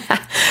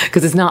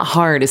 Because it's not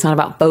hard. It's not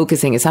about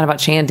focusing. It's not about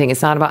chanting.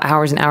 It's not about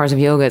hours and hours of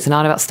yoga. It's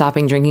not about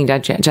stopping drinking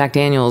Jack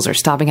Daniels or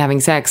stopping having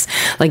sex.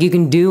 Like, you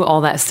can do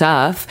all that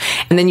stuff,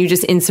 and then you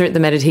just insert the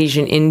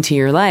meditation into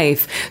your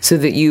life so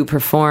that you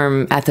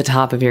perform at the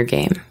top of your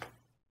game.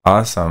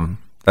 Awesome.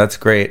 That's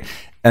great.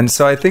 And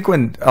so I think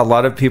when a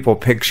lot of people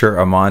picture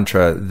a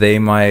mantra, they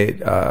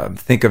might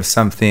think of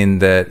something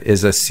that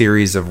is a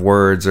series of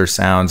words or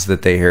sounds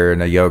that they hear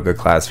in a yoga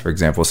class, for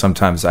example.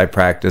 Sometimes I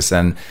practice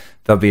and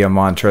there'll be a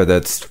mantra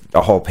that's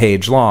a whole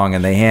page long,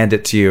 and they hand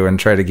it to you and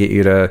try to get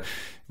you to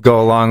go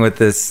along with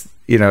this,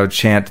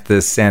 chant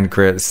this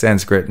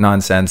Sanskrit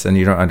nonsense, and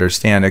you don't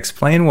understand.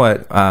 Explain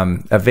what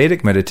a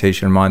Vedic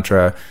meditation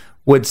mantra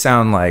would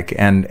sound like,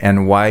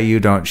 and why you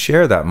don't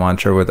share that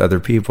mantra with other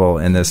people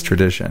in this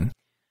tradition.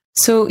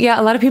 So yeah,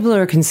 a lot of people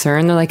are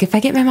concerned. They're like, if I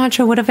get my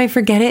mantra, what if I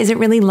forget it? Is it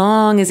really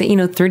long? Is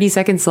it, 30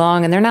 seconds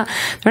long? And they're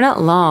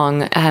not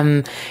long.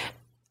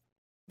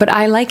 But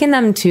I liken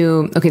them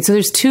to, so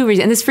there's two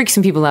reasons, and this freaks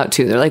some people out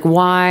too. They're like,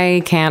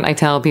 why can't I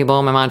tell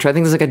people my mantra? I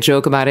think there's like a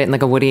joke about it in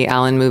like a Woody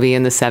Allen movie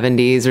in the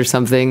 70s or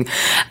something.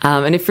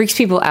 And it freaks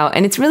people out.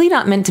 And it's really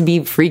not meant to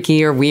be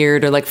freaky or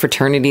weird or like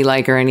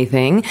fraternity-like or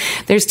anything.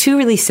 There's two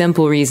really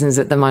simple reasons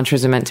that the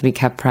mantras are meant to be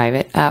kept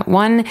private.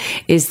 One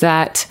is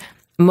that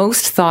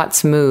most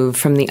thoughts move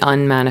from the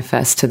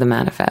unmanifest to the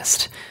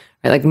manifest.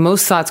 Right? Like,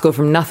 most thoughts go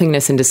from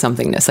nothingness into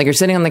somethingness. Like, you're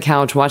sitting on the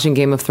couch watching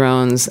Game of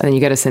Thrones, and then you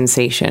get a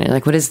sensation. You're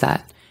like, what is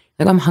that?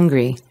 Like, I'm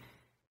hungry.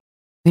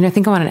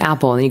 Think about an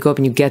apple, and you go up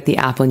and you get the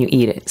apple and you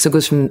eat it. So it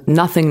goes from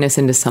nothingness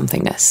into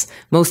somethingness.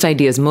 Most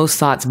ideas, most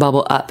thoughts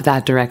bubble up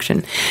that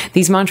direction.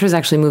 These mantras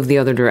actually move the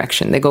other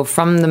direction. They go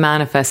from the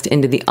manifest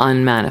into the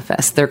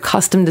unmanifest. They're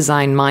custom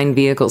designed mind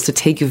vehicles to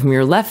take you from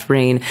your left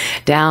brain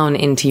down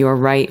into your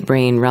right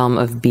brain realm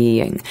of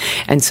being.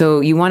 And so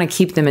you want to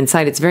keep them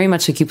inside. It's very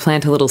much like you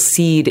plant a little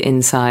seed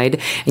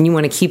inside, and you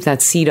want to keep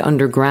that seed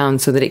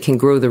underground so that it can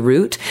grow the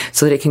root,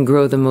 so that it can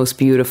grow the most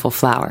beautiful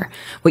flower.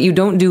 What you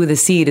don't do with a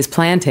seed is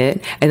plant it,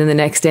 and then the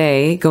next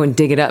day, go and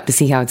dig it up to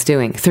see how it's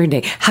doing. Third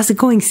day, how's it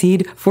going,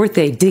 seed? Fourth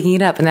day, digging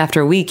it up. And after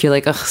a week, you're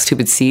like, ugh,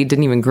 stupid seed,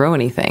 didn't even grow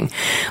anything.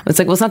 It's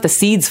like, well, it's not the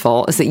seed's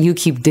fault. It's that you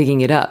keep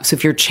digging it up. So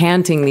if you're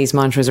chanting these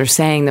mantras or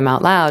saying them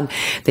out loud,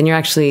 then you're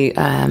actually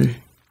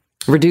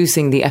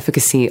reducing the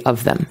efficacy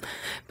of them,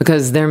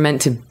 because they're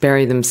meant to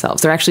bury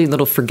themselves. They're actually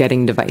little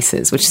forgetting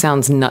devices, which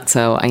sounds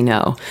nutso, I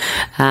know.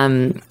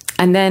 And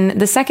then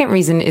the second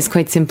reason is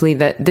quite simply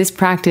that this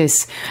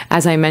practice,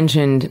 as I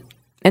mentioned,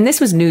 and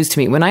this was news to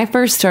me. When I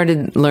first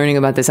started learning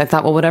about this, I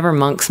thought, well, whatever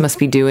monks must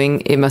be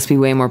doing, it must be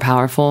way more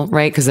powerful,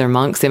 right? Because they're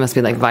monks. They must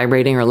be like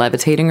vibrating or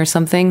levitating or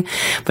something.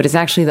 But it's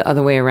actually the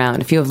other way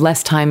around. If you have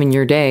less time in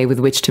your day with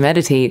which to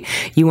meditate,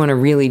 you want to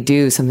really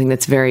do something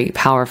that's very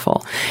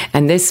powerful.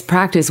 And this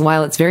practice,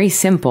 while it's very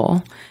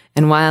simple,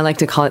 and why I like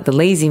to call it the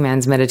lazy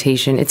man's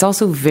meditation, it's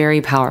also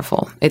very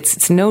powerful.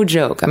 It's no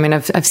joke.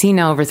 I've seen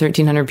now over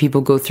 1,300 people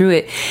go through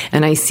it,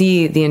 and I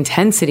see the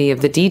intensity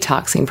of the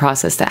detoxing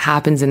process that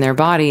happens in their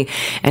body,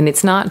 and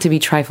it's not to be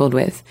trifled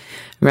with,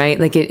 right?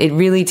 Like it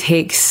really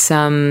takes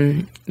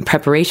some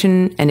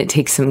preparation, and it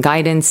takes some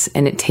guidance,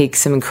 and it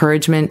takes some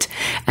encouragement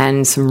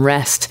and some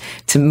rest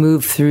to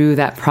move through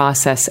that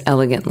process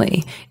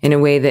elegantly in a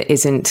way that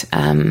isn't,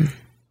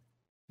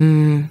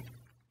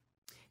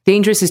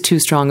 dangerous is too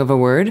strong of a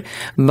word,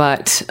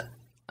 but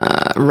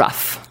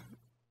rough.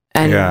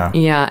 And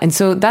yeah. And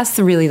so that's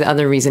really the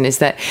other reason, is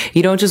that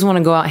you don't just want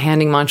to go out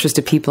handing mantras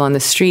to people on the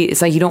street.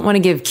 It's like you don't want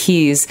to give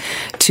keys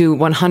to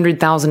 $100,000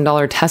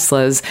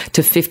 Teslas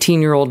to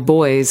 15-year-old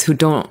boys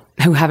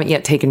who haven't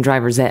yet taken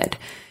driver's ed.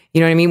 You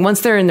know what I mean?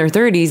 Once they're in their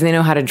 30s and they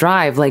know how to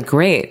drive, like,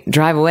 great,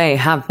 drive away,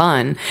 have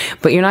fun.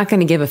 But you're not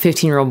going to give a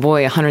 15-year-old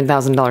boy a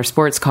 $100,000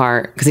 sports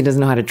car because he doesn't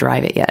know how to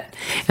drive it yet.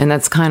 And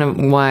that's kind of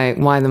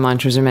why the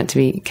mantras are meant to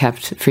be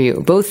kept for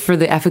you, both for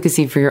the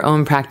efficacy for your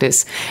own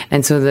practice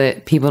and so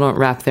that people don't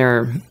wrap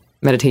their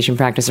meditation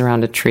practice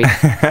around a tree.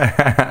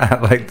 I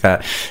like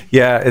that.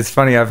 Yeah, it's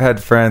funny. I've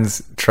had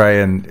friends try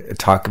and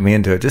talk me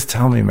into it. Just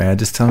tell me, man.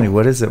 Just tell me,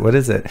 what is it? What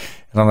is it?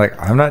 And I'm like,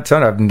 I'm not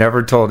telling. I've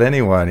never told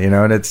anyone,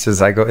 and it's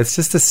just, I go, it's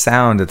just a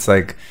sound. It's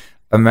like,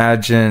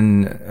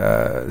 imagine,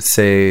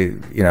 say,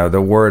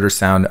 the word or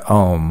sound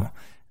Om,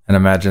 and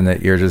imagine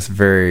that you're just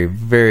very,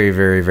 very,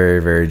 very,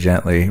 very, very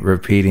gently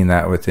repeating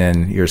that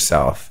within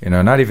yourself,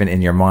 not even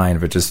in your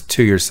mind, but just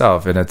to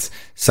yourself. And it's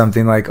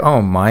something like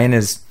Om. Mine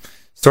is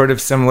sort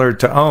of similar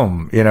to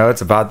Om,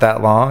 it's about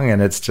that long,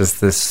 and it's just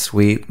this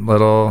sweet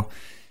little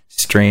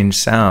strange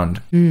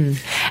sound.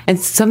 And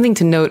something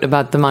to note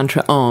about the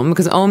mantra Om,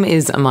 because Om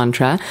is a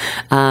mantra,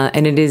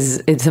 and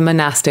it's a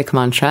monastic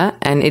mantra,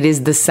 and it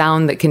is the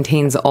sound that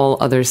contains all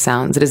other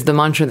sounds. It is the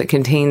mantra that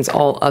contains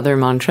all other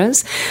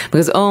mantras,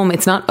 because Om,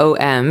 it's not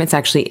O-M, it's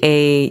actually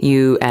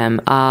A-U-M,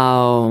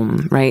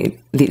 Aum, right?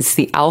 It's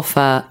the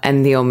Alpha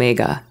and the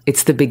Omega.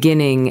 It's the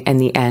beginning and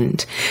the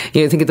end.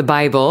 Think of the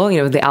Bible,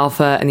 the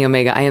Alpha and the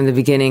Omega. I am the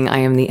beginning, I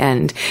am the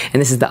end.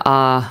 And this is the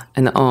Ah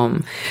and the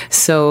Om.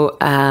 So,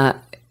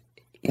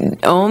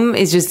 Om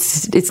is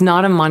just, it's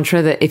not a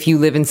mantra that if you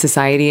live in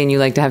society and you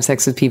like to have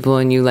sex with people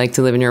and you like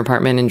to live in your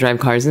apartment and drive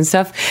cars and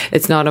stuff,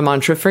 it's not a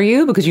mantra for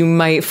you, because you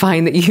might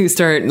find that you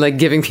start like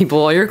giving people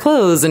all your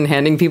clothes and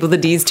handing people the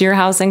deeds to your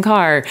house and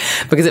car,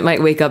 because it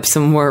might wake up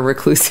some more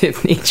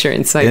reclusive nature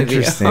inside of you.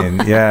 Interesting.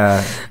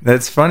 Yeah.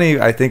 That's funny.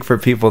 I think for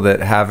people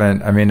that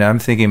haven't, I'm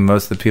thinking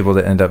most of the people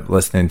that end up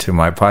listening to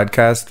my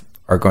podcast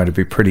are going to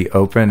be pretty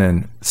open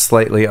and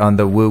slightly on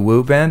the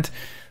woo-woo bent.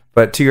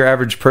 But to your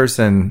average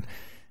person,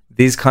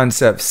 these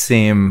concepts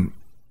seem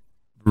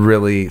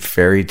really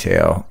fairy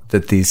tale,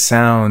 that these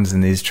sounds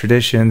and these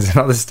traditions and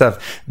all this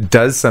stuff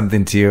does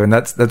something to you. And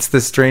that's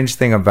the strange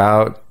thing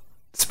about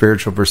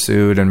spiritual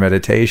pursuit and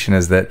meditation,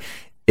 is that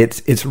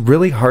it's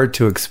really hard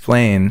to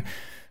explain,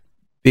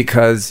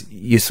 because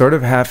you sort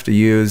of have to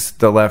use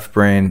the left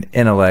brain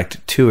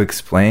intellect to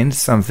explain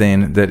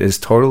something that is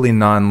totally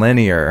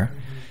nonlinear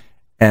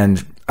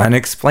and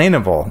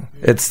unexplainable.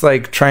 It's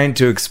like trying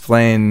to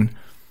explain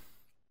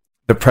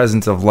the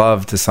presence of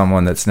love to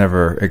someone that's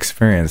never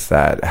experienced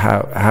that.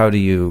 How do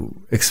you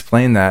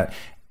explain that?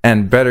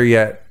 And better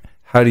yet,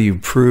 how do you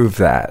prove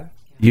that?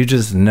 You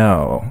just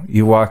know.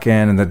 You walk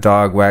in and the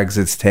dog wags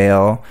its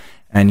tail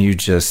and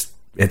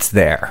it's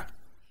there.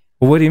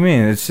 Well, what do you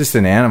mean? It's just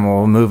an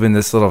animal moving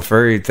this little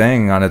furry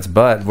thing on its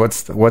butt.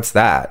 What's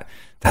that?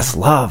 That's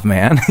love,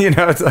 man.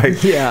 It's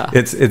like, yeah,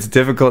 it's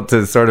difficult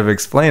to sort of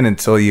explain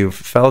until you've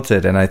felt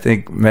it. And I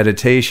think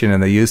meditation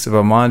and the use of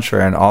a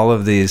mantra and all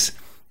of these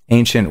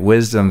ancient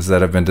wisdoms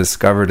that have been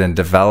discovered and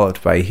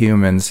developed by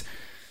humans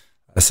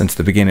since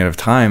the beginning of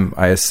time,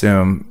 I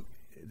assume,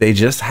 they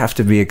just have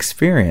to be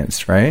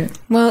experienced, right?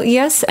 Well,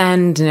 yes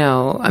and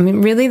no. I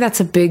mean, really,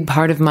 that's a big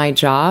part of my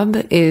job,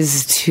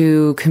 is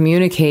to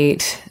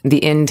communicate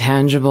the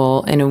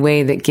intangible in a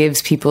way that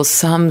gives people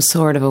some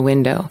sort of a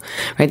window,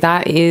 right?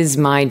 That is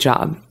my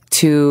job,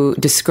 to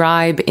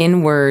describe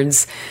in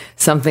words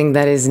something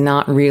that is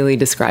not really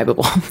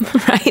describable,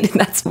 right?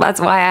 That's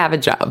why I have a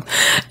job.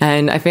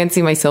 And I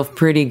fancy myself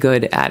pretty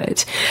good at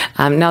it.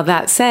 Now,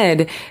 that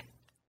said,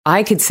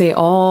 I could say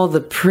all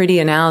the pretty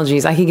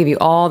analogies. I could give you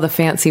all the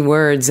fancy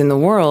words in the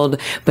world,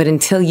 but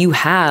until you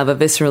have a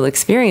visceral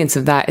experience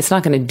of that, it's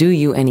not going to do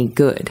you any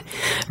good,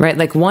 right?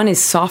 Like, one is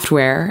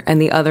software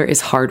and the other is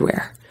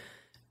hardware,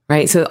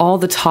 right? So all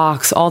the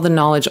talks, all the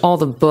knowledge, all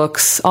the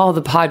books, all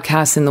the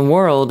podcasts in the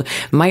world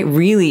might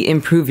really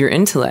improve your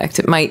intellect.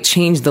 It might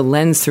change the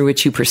lens through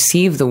which you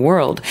perceive the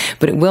world,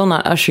 but it will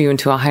not usher you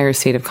into a higher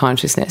state of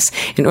consciousness.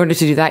 In order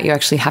to do that, you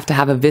actually have to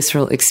have a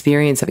visceral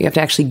experience of it. You have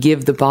to actually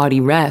give the body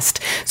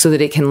rest so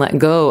that it can let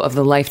go of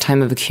the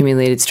lifetime of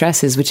accumulated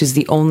stresses, which is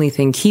the only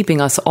thing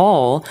keeping us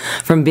all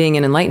from being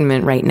in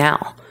enlightenment right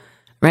now.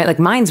 Right? Like,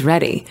 mind's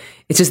ready.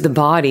 It's just the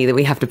body that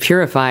we have to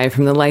purify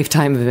from the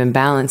lifetime of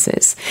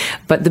imbalances.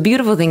 But the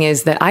beautiful thing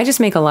is that I just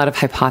make a lot of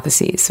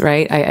hypotheses,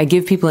 right? I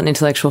give people an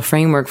intellectual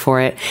framework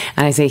for it.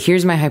 And I say,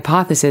 here's my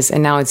hypothesis.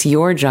 And now it's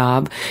your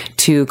job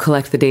to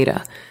collect the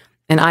data.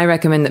 And I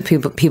recommend that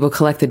people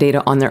collect the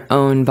data on their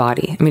own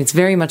body. I mean, it's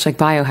very much like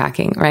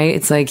biohacking, right?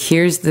 It's like,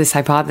 here's this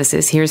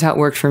hypothesis. Here's how it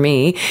worked for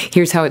me.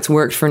 Here's how it's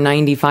worked for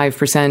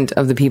 95%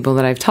 of the people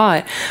that I've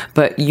taught.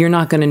 But you're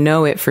not going to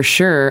know it for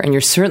sure. And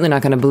you're certainly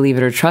not going to believe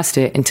it or trust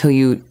it until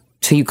you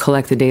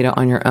collect the data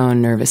on your own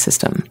nervous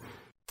system.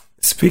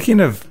 Speaking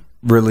of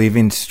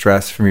relieving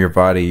stress from your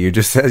body, you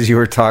just, as you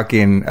were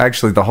talking,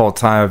 actually the whole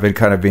time I've been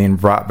kind of being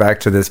brought back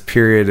to this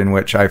period in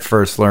which I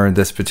first learned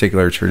this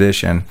particular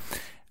tradition.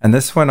 And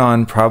this went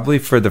on probably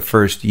for the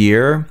first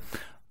year,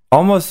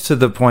 almost to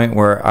the point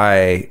where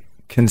I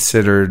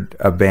considered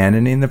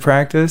abandoning the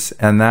practice.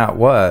 And that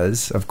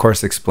was, of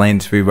course, explained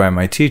to me by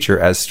my teacher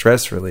as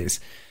stress release.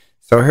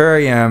 So here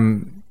I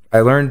am. I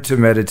learned to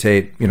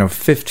meditate,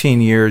 15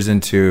 years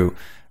into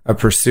a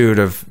pursuit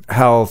of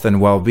health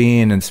and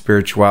well-being and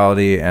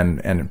spirituality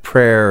and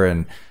prayer.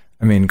 And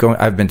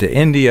I've been to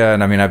India,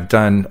 and I've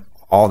done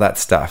all that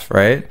stuff,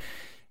 right?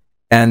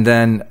 And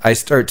then I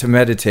start to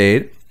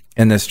meditate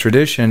in this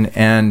tradition,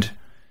 and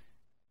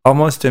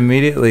almost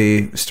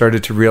immediately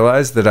started to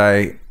realize that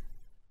I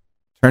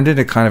turned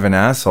into kind of an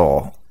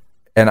asshole,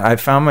 and I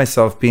found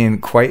myself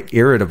being quite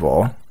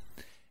irritable,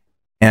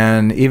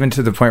 and even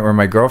to the point where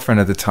my girlfriend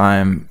at the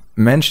time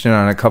mentioned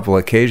on a couple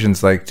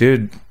occasions, like,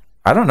 dude,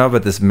 I don't know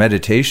about this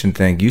meditation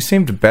thing. You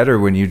seemed better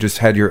when you just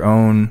had your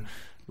own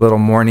little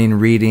morning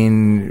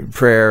reading,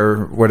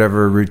 prayer,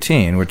 whatever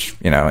routine, which,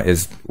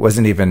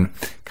 wasn't even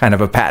kind of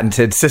a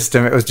patented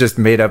system. It was just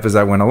made up as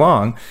I went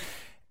along.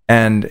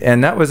 And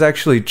that was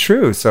actually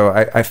true. So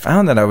I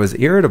found that I was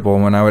irritable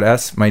when I would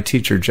ask my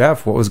teacher,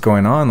 Jeff, what was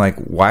going on? Like,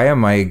 why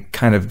am I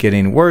kind of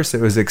getting worse?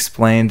 It was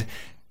explained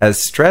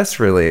as stress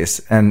release.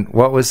 And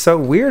what was so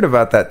weird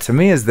about that to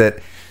me is that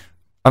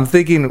I'm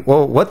thinking,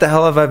 well, what the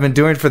hell have I been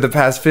doing for the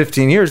past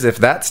 15 years if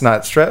that's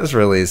not stress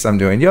release? I'm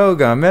doing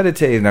yoga, I'm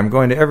meditating, I'm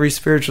going to every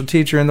spiritual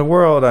teacher in the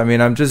world.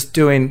 I'm just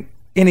doing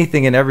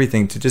anything and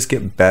everything to just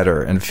get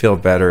better and feel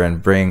better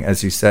and bring,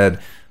 as you said,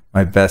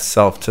 my best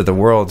self to the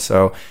world.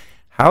 So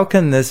how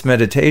can this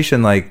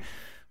meditation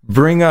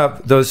bring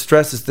up those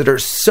stresses that are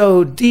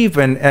so deep,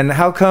 and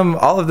how come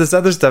all of this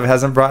other stuff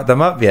hasn't brought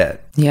them up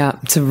yet? Yeah,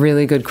 it's a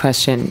really good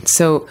question.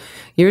 So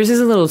yours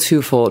is a little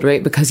twofold,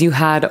 right? Because you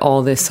had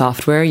all this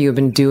software, you've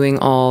been doing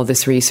all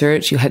this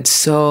research, you had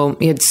so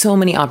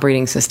many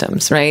operating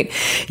systems, right?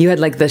 You had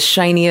the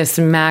shiniest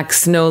Mac,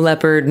 Snow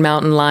Leopard,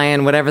 Mountain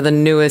Lion, whatever the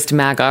newest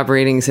Mac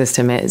operating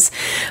system is.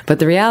 But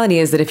the reality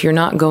is that if you're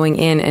not going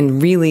in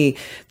and really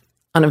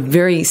on a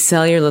very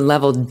cellular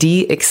level,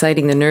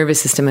 de-exciting the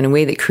nervous system in a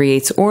way that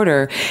creates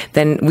order,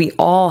 then we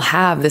all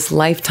have this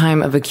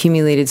lifetime of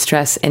accumulated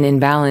stress and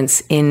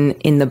imbalance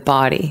in the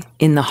body,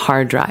 in the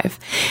hard drive.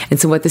 And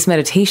so what this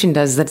meditation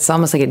does is that it's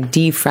almost like it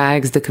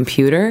defrags the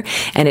computer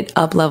and it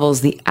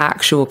up-levels the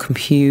actual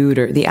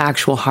computer, the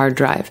actual hard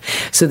drive,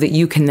 so that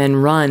you can then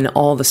run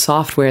all the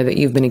software that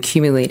you've been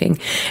accumulating.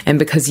 And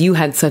because you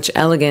had such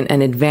elegant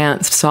and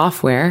advanced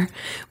software,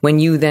 when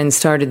you then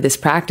started this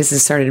practice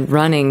and started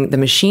running the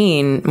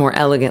machine more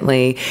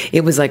elegantly,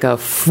 it was like a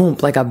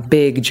thump, like a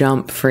big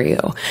jump for you.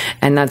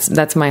 And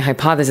that's my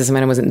hypothesis.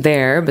 I wasn't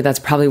there, but that's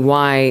probably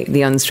why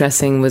the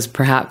unstressing was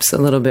perhaps a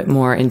little bit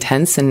more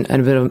intense and a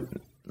bit of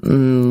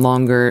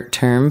longer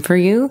term for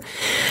you.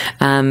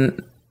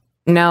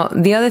 Now,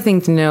 the other thing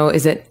to know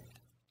is that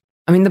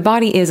the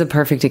body is a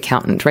perfect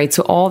accountant, right?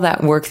 So all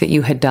that work that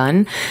you had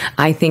done,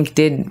 I think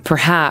did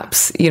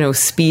perhaps,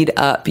 speed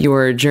up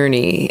your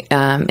journey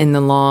in the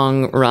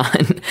long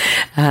run.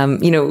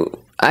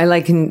 I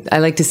like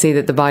to say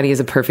that the body is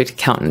a perfect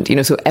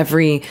accountant, so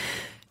every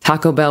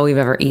Taco Bell we've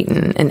ever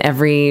eaten, and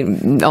every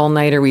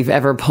all-nighter we've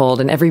ever pulled,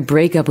 and every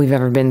breakup we've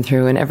ever been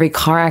through, and every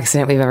car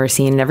accident we've ever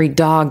seen, and every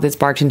dog that's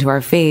barked into our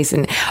face,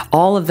 and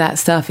all of that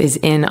stuff is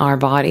in our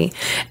body.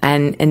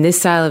 And in this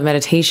style of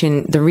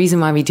meditation, the reason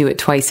why we do it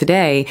twice a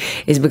day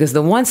is because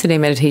the once a day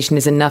meditation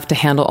is enough to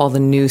handle all the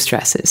new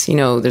stresses. You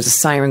know, there's a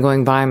siren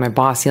going by, my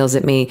boss yells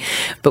at me,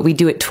 but we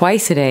do it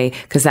twice a day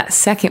because that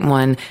second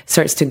one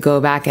starts to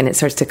go back and it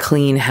starts to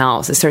clean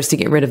house. It starts to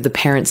get rid of the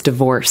parents'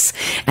 divorce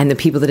and the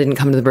people that didn't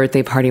come to the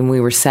birthday party when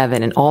we were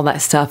 7 and all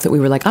that stuff that we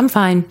were like, I'm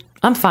fine.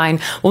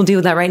 We'll deal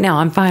with that right now.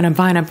 I'm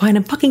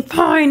fucking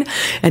fine.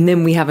 And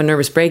then we have a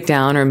nervous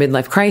breakdown or a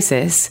midlife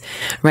crisis,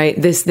 right?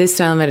 This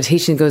style of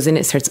meditation goes in,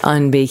 it starts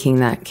unbaking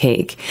that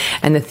cake.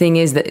 And the thing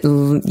is that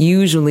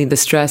usually the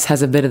stress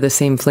has a bit of the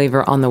same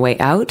flavor on the way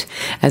out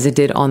as it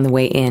did on the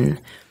way in.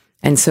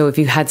 And so if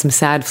you had some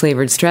sad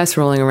flavored stress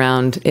rolling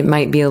around, it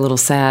might be a little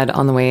sad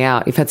on the way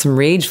out. If you've had some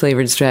rage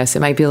flavored stress, it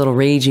might be a little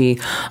ragey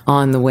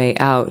on the way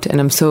out. And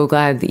I'm so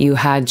glad that you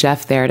had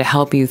Jeff there to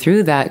help you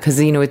through that.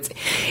 Cause you know,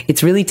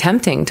 it's really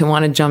tempting to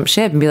want to jump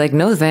ship and be like,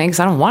 no, thanks.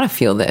 I don't want to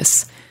feel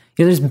this.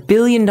 You know, there's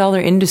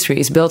billion-dollar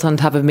industries built on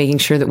top of making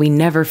sure that we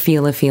never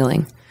feel a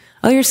feeling.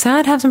 Oh, you're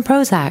sad? Have some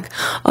Prozac.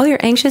 Oh,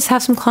 you're anxious?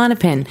 Have some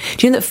Klonopin.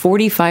 Do you know that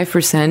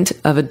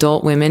 45% of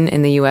adult women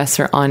in the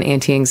US are on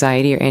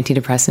anti-anxiety or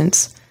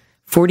antidepressants?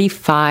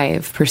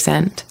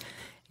 45%.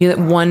 You know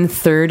that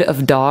 1/3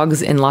 of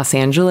dogs in Los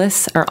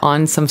Angeles are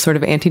on some sort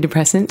of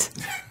antidepressant?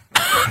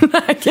 I'm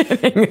not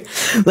kidding.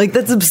 Like,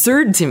 that's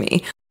absurd to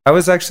me. I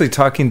was actually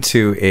talking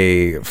to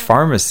a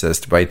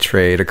pharmacist by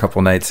trade a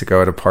couple nights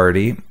ago at a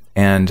party,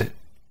 and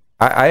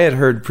I had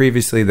heard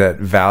previously that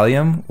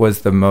Valium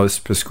was the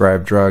most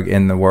prescribed drug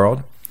in the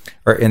world,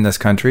 or in this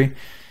country.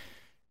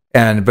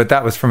 But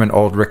that was from an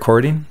old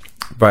recording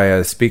by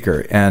a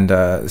speaker. And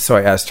so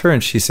I asked her,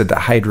 and she said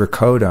that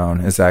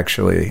hydrocodone is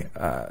actually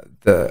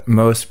the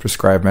most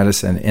prescribed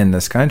medicine in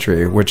this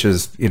country, which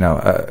is, you know,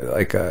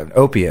 like an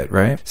opiate,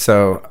 right?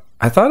 So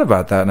I thought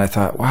about that, and I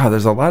thought, wow,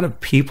 there's a lot of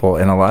people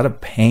in a lot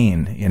of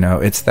pain. You know,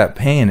 it's that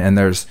pain, and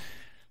there's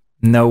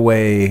no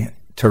way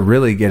to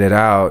really get it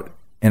out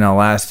in a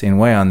lasting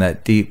way on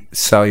that deep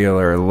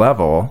cellular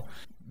level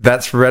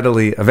that's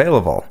readily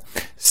available.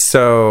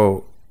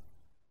 So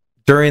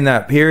during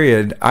that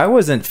period, I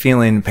wasn't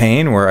feeling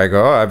pain where I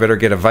go, oh, I better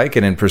get a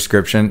Vicodin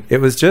prescription. It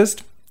was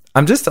just,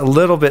 I'm just a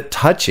little bit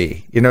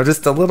touchy, you know,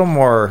 just a little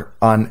more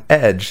on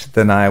edge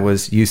than I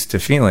was used to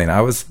feeling.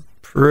 I was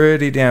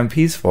pretty damn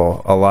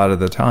peaceful a lot of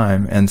the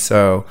time. And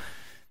so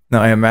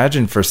now I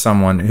imagine for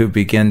someone who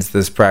begins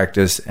this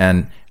practice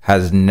and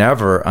has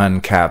never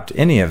uncapped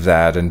any of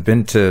that and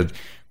been to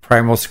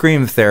primal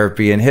scream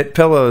therapy and hit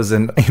pillows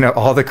and, you know,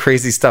 all the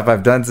crazy stuff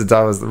I've done since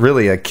I was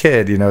really a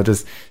kid, you know,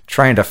 just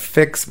trying to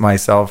fix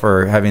myself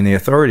or having the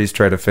authorities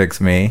try to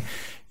fix me.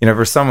 You know,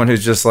 for someone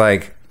who's just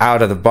like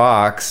out of the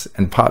box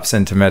and pops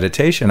into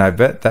meditation, I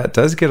bet that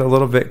does get a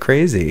little bit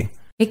crazy.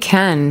 It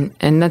can.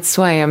 And that's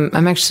why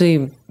I'm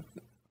actually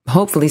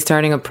hopefully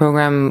starting a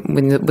program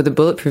with the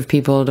Bulletproof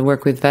people to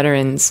work with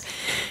veterans.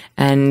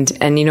 And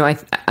you know,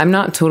 I'm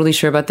not totally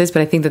sure about this,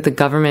 but I think that the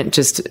government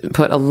just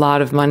put a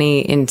lot of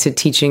money into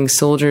teaching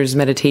soldiers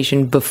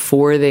meditation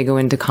before they go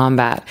into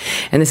combat.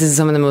 And this is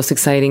some of the most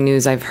exciting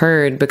news I've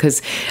heard,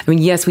 because, I mean,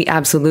 yes, we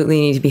absolutely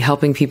need to be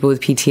helping people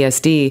with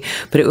PTSD,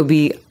 but it would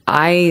be,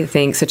 I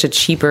think, such a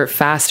cheaper,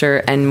 faster,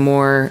 and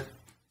more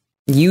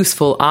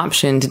useful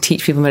option to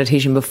teach people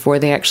meditation before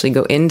they actually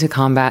go into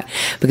combat,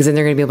 because then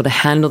they're going to be able to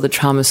handle the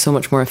trauma so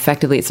much more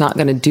effectively. It's not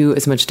going to do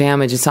as much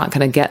damage. It's not going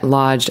to get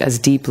lodged as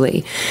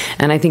deeply.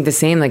 And I think the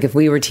same, like if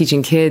we were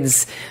teaching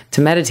kids to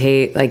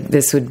meditate, like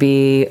this would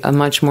be a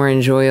much more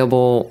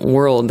enjoyable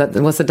world.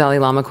 What's the Dalai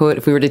Lama quote?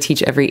 If we were to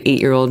teach every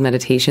 8-year-old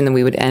meditation, then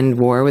we would end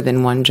war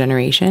within one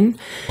generation.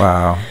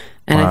 Wow.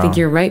 And I think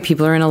you're right.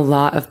 People are in a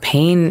lot of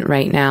pain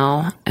right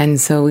now. And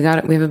so we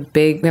have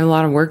a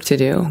lot of work to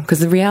do,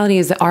 because the reality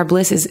is that our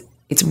bliss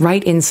it's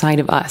right inside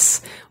of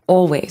us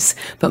always.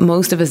 But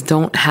most of us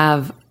don't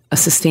have a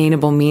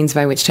sustainable means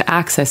by which to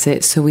access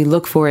it. So we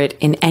look for it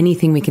in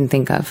anything we can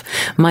think of: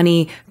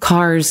 money,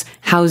 cars,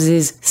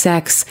 houses,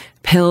 sex,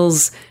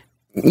 pills,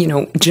 you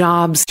know,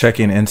 jobs,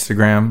 checking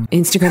Instagram,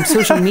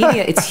 social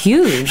media. It's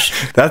huge.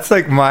 That's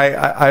like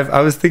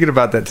I was thinking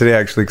about that today,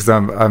 actually, because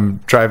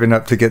I'm driving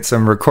up to get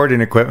some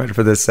recording equipment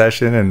for this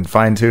session and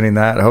fine tuning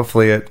that.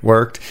 Hopefully it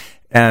worked.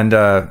 And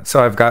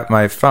so I've got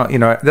my phone. You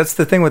know, that's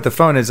the thing with the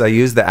phone, is I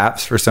use the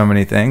apps for so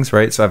many things,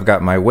 right? So I've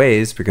got my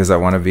Waze because I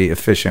want to be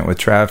efficient with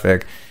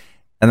traffic.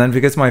 And then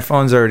because my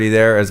phone's already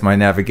there as my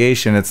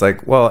navigation, it's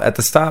like, well, at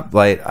the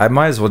stoplight, I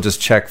might as well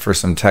just check for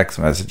some text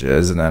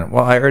messages. And then,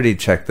 well, I already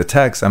checked the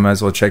text. I might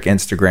as well check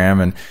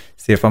Instagram and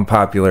see if I'm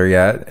popular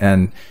yet.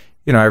 And,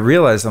 you know, I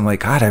realized, I'm like,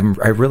 God,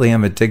 I really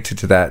am addicted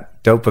to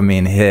that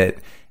dopamine hit.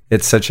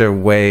 It's such a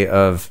way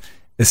of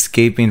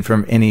escaping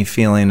from any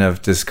feeling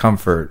of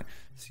discomfort.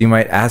 So you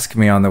might ask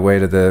me on the way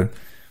to the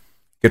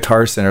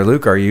Guitar Center,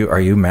 Luke, are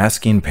you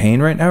masking pain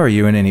right now? Are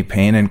you in any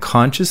pain? And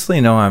consciously,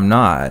 no, I'm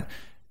not.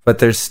 but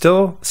there's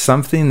still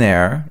something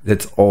there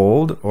that's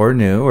old or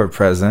new or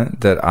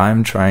present that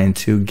I'm trying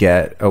to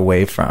get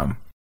away from.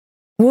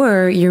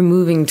 Or you're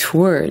moving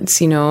towards,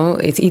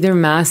 it's either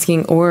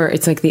masking or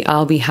it's like the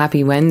I'll be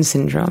happy when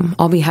syndrome.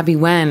 I'll be happy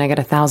when I get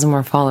 1,000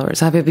 more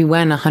followers. I'll be happy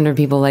when 100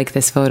 people like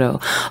this photo.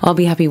 I'll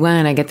be happy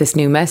when I get this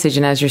new message.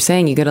 And as you're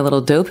saying, you get a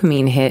little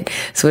dopamine hit.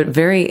 So it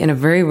in a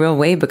very real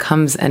way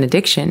becomes an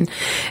addiction.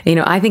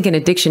 I think an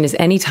addiction is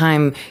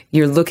anytime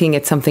you're looking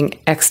at something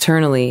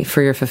externally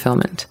for your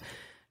fulfillment.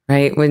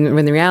 Right?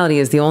 When the reality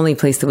is the only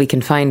place that we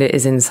can find it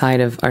is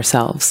inside of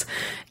ourselves.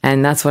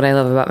 And that's what I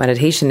love about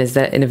meditation, is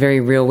that in a very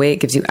real way,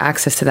 it gives you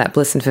access to that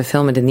bliss and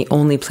fulfillment in the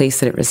only place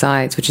that it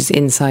resides, which is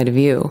inside of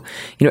you.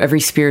 Every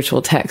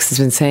spiritual text has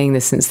been saying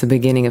this since the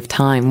beginning of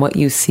time. What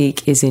you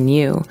seek is in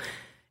you.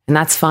 And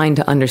that's fine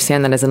to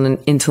understand that as an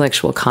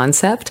intellectual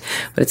concept,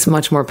 but it's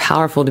much more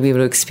powerful to be able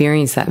to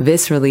experience that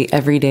viscerally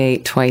every day,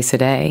 twice a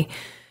day.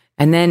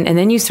 And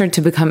then you start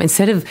to become,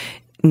 instead of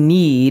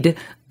need,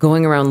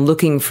 going around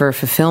looking for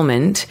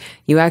fulfillment,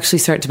 you actually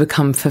start to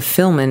become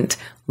fulfillment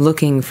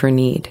looking for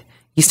need.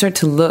 You start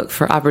to look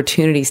for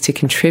opportunities to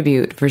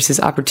contribute versus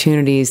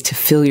opportunities to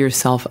fill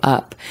yourself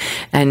up.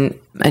 And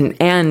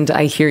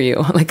I hear you.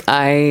 Like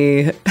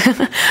I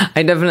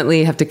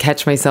definitely have to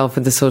catch myself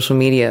with the social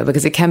media,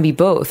 because it can be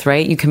both,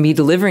 right? You can be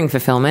delivering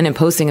fulfillment and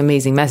posting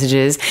amazing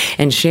messages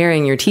and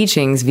sharing your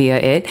teachings via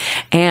it.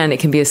 And it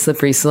can be a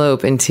slippery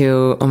slope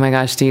into, oh my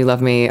gosh, do you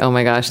love me? Oh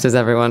my gosh, does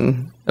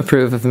everyone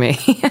approve of me?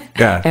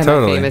 Yeah, am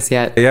totally. I famous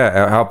yet?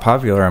 Yeah. How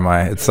popular am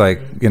I? It's like,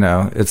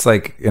 it's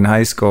like in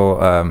high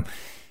school,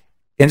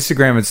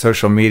 Instagram and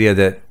social media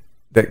that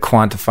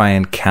quantify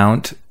and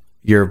count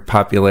your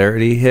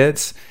popularity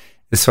hits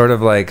is sort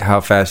of like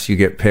how fast you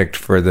get picked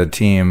for the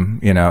team,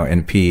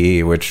 in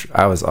PE, which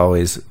I was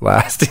always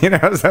last,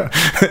 so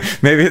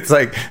maybe it's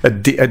like a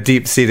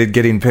deep-seated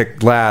getting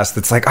picked last.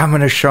 It's like, I'm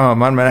going to show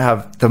them, I'm going to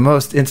have the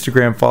most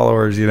Instagram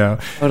followers,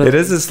 Totally. It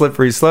is a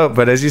slippery slope,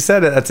 but as you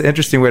said, that's an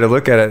interesting way to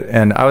look at it.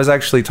 And I was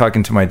actually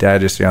talking to my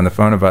dad yesterday on the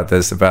phone about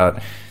this,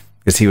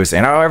 because he was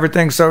saying, oh,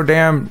 everything's so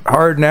damn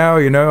hard now,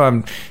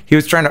 he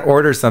was trying to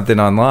order something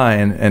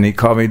online, and he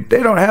called me,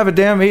 they don't have a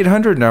damn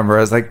 800 number.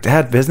 I was like,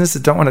 Dad,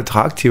 businesses don't want to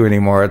talk to you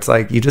anymore. It's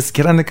like, you just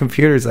get on the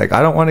computer. It's like,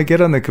 I don't want to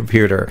get on the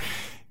computer,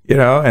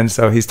 And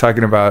so he's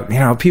talking about,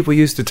 people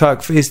used to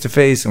talk face to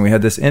face, and we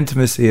had this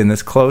intimacy and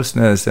this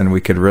closeness, and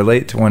we could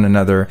relate to one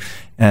another,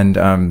 and,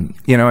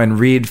 and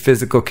read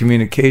physical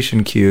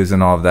communication cues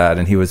and all of that.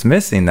 And he was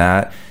missing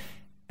that.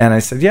 And I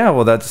said, yeah,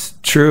 well, that's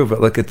true, but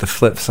look at the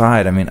flip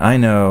side. I mean, I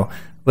know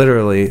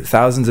literally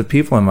thousands of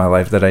people in my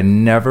life that I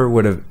never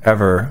would have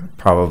ever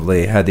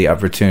probably had the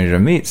opportunity to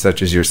meet,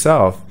 such as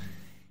yourself,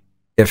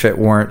 if it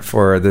weren't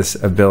for this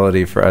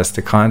ability for us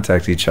to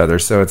contact each other.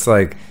 So it's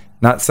like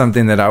not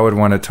something that I would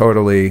want to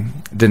totally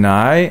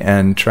deny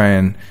and try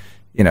and,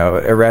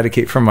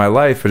 eradicate from my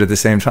life. But at the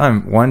same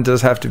time, one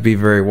does have to be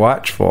very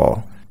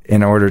watchful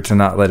in order to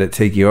not let it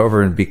take you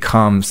over and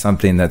become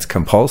something that's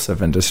compulsive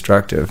and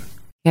destructive.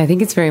 Yeah, I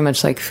think it's very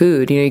much like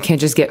food. You can't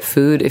just get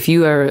food. If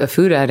you are a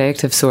food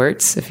addict of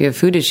sorts, if you have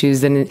food issues,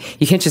 then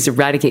you can't just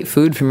eradicate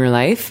food from your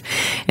life.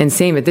 And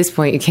same at this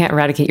point, you can't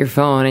eradicate your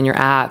phone and your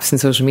apps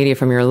and social media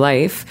from your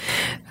life.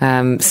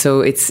 So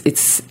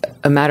it's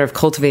a matter of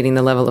cultivating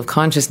the level of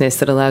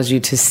consciousness that allows you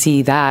to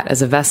see that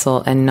as a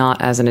vessel and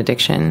not as an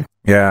addiction.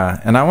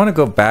 Yeah, and I want to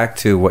go back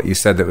to what you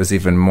said that was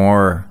even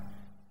more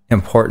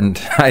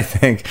important, I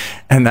think,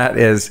 and that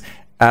is,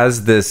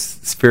 as this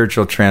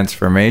spiritual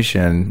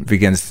transformation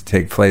begins to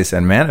take place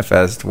and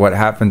manifest, what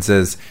happens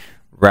is,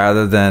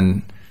 rather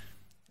than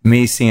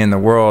me seeing the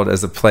world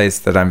as a place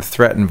that I'm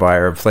threatened by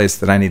or a place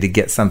that I need to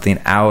get something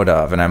out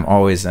of, and I'm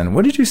always in,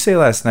 what did you say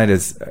last night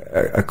is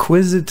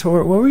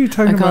acquisitor? What were you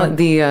talking about? I call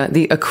it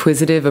the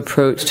acquisitive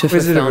approach to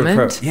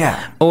fulfillment.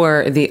 Yeah.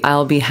 Or the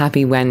I'll be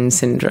happy when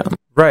syndrome.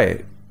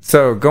 Right.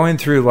 So going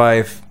through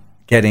life,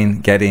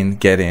 getting,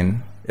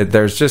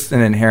 there's just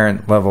an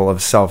inherent level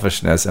of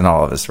selfishness in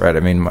all of us, right? I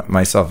mean,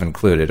 myself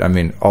included. I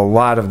mean, a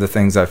lot of the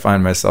things I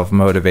find myself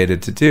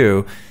motivated to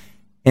do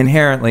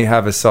inherently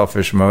have a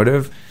selfish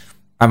motive.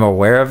 I'm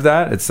aware of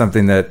that. It's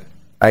something that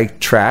I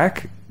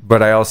track,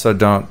 but I also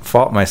don't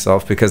fault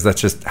myself, because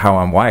that's just how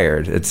I'm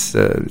wired. It's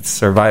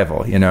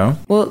survival,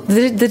 Well,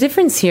 the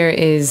difference here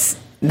is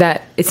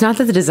that it's not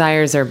that the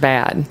desires are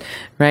bad,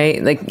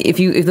 right? Like if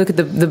you look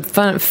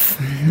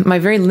at my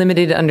very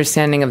limited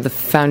understanding of the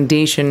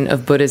foundation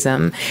of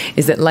Buddhism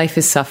is that life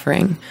is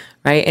suffering,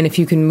 right? And if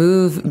you can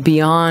move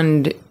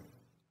beyond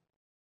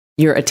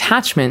your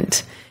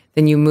attachment,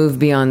 then you move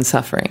beyond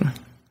suffering.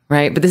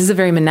 Right? But this is a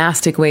very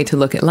monastic way to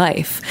look at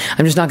life.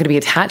 I'm just not going to be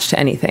attached to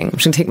anything. I'm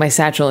just going to take my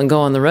satchel and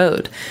go on the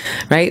road.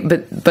 Right?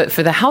 But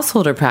for the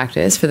householder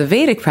practice, for the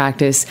Vedic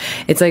practice,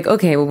 it's like,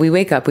 okay, well, we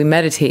wake up, we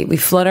meditate, we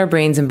flood our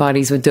brains and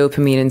bodies with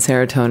dopamine and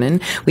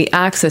serotonin. We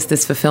access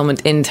this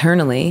fulfillment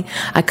internally.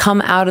 I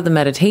come out of the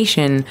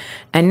meditation,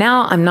 and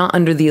now I'm not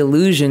under the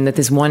illusion that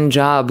this one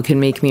job can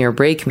make me or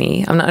break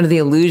me. I'm not under the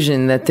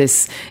illusion that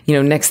this,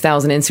 next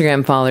 1,000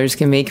 Instagram followers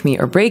can make me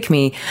or break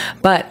me,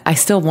 but I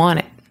still want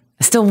it.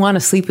 I still want to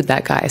sleep with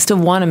that guy. I still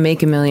want to make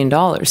 $1 million.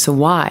 So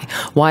why?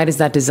 Why does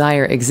that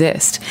desire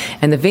exist?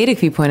 And the Vedic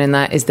viewpoint in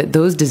that is that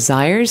those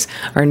desires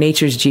are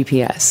nature's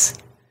GPS.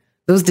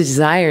 Those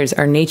desires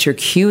are nature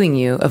cueing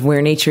you of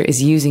where nature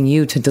is using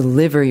you to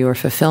deliver your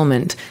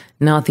fulfillment,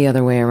 not the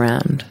other way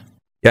around.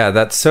 Yeah,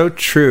 that's so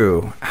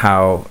true.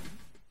 How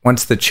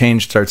once the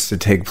change starts to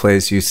take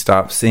place, you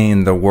stop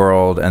seeing the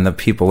world and the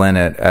people in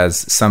it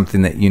as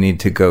something that you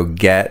need to go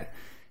get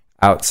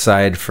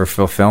outside for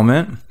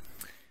fulfillment.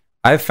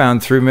 I've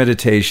found through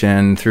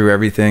meditation, through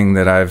everything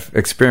that I've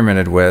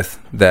experimented with,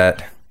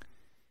 that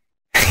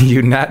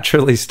you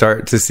naturally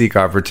start to seek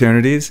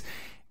opportunities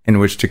in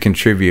which to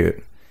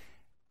contribute.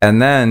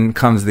 And then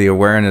comes the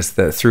awareness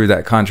that through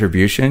that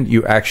contribution,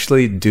 you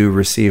actually do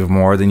receive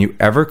more than you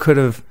ever could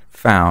have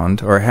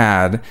found or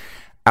had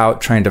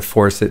out trying to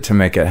force it to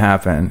make it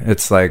happen.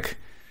 It's like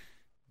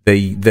the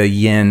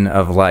yin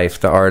of life,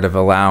 the art of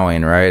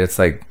allowing, right? It's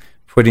like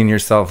putting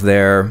yourself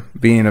there,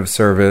 being of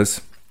service,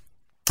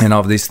 and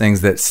all of these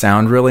things that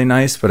sound really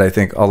nice, but I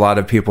think a lot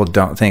of people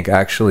don't think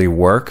actually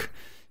work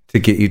to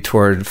get you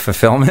toward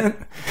fulfillment.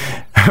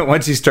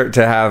 Once you start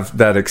to have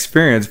that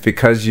experience,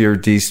 because you're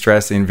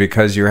de-stressing,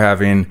 because you're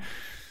having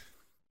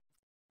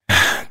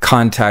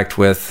contact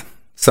with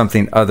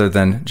something other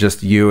than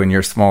just you and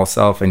your small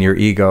self and your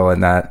ego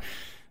and that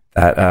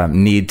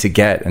need to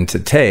get and to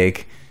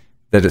take,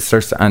 that it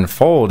starts to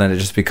unfold and it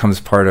just becomes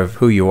part of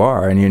who you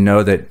are. And you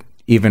know that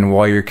even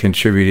while you're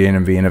contributing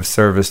and being of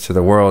service to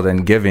the world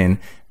and giving,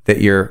 that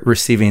you're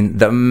receiving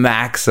the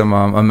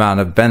maximum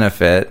amount of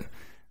benefit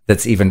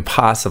that's even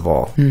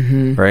possible,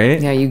 right?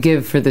 Yeah, you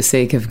give for the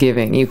sake of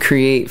giving. You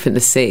create for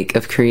the sake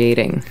of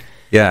creating.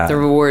 Yeah. The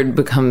reward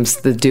becomes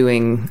the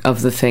doing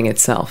of the thing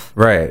itself.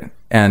 Right.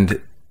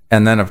 And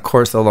then, of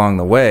course, along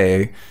the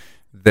way,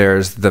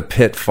 there's the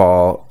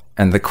pitfall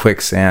and the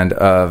quicksand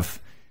of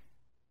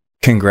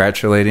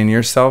congratulating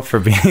yourself for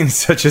being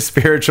such a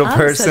spiritual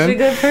person. Such a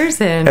good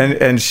person.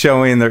 And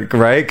showing the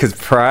right, because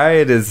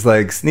pride is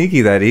like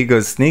sneaky. That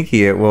ego's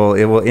sneaky. It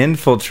will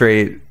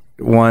infiltrate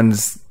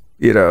one's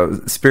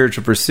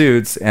spiritual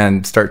pursuits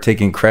and start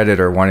taking credit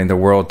or wanting the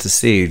world to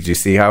see. Do you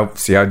see how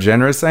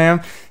generous I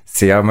am?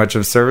 See how much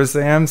of service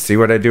I am? See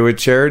what I do with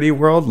charity,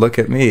 world? Look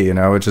at me,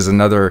 which is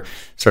another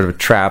sort of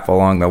trap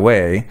along the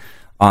way.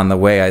 On the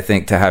way, I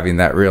think, to having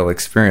that real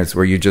experience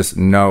where you just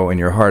know in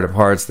your heart of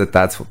hearts that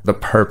that's the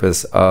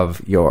purpose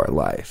of your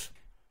life.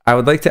 I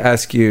would like to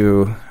ask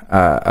you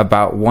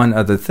about one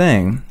other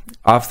thing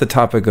off the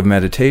topic of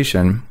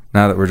meditation,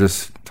 now that we're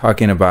just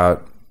talking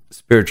about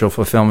spiritual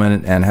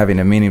fulfillment and having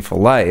a meaningful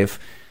life.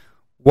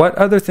 What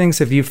other things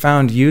have you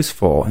found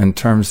useful in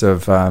terms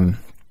of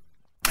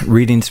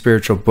reading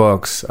spiritual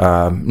books?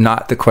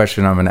 Not the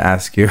question I'm going to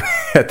ask you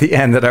at the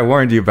end that I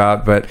warned you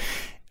about, but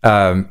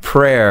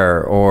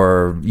prayer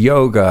or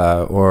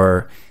yoga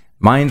or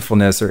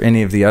mindfulness or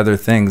any of the other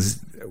things.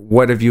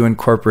 What have you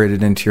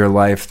incorporated into your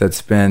life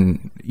that's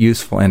been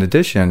useful in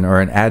addition or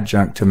an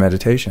adjunct to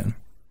meditation?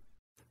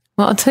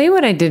 Well, I'll tell you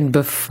what I did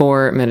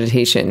before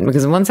meditation,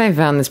 because once I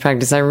found this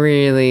practice, I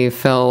really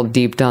fell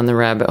deep down the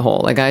rabbit hole.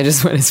 Like I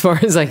just went as far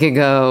as I could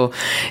go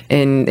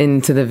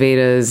into the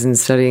Vedas and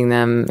studying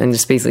them and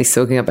just basically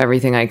soaking up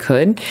everything I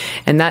could.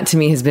 And that to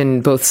me has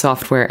been both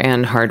software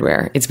and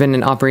hardware. It's been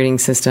an operating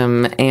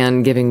system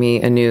and giving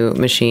me a new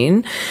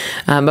machine.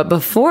 But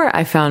before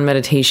I found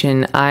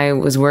meditation, I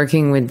was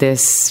working with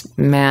this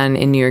man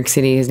in New York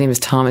City. His name is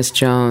Thomas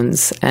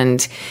Jones.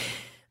 And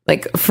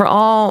like, for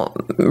all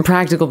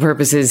practical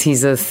purposes,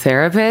 he's a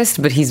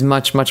therapist, but he's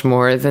much, much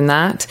more than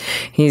that.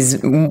 He's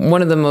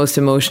one of the most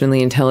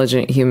emotionally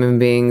intelligent human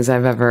beings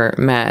I've ever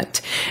met.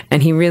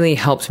 And he really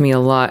helped me a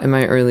lot in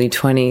my early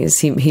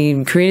 20s.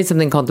 He created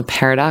something called the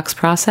paradox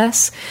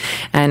process.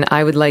 And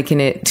I would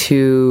liken it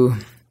to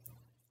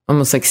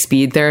almost like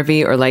speed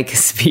therapy or like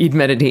speed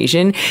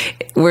meditation.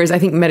 Whereas I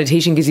think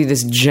meditation gives you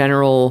this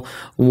general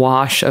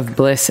wash of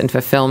bliss and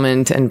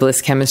fulfillment and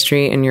bliss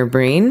chemistry in your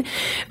brain.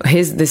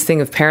 This thing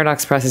of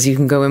paradox process, you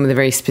can go in with a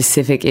very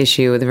specific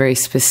issue, with a very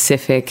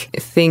specific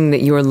thing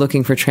that you're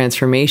looking for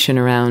transformation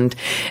around.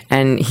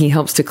 And he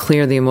helps to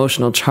clear the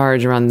emotional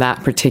charge around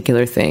that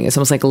particular thing. It's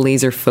almost like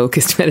laser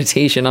focused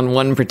meditation on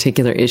one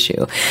particular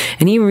issue.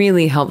 And he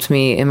really helped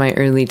me in my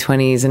early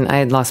 20s. And I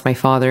had lost my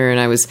father and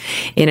I was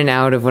in and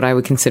out of what I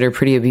would consider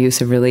pretty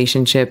abusive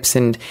relationships.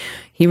 And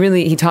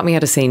he taught me how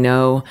to say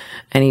no,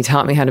 and he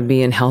taught me how to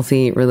be in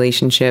healthy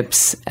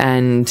relationships.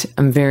 And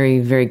I'm very,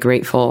 very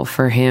grateful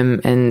for him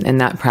and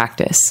that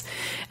practice.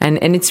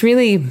 And it's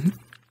really,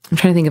 I'm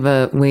trying to think of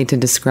a way to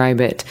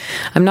describe it.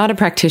 I'm not a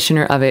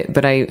practitioner of it,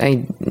 but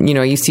I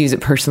used to use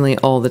it personally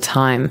all the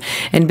time.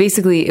 And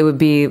basically it would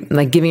be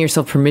like giving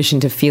yourself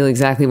permission to feel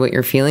exactly what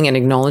you're feeling and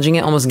acknowledging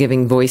it, almost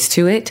giving voice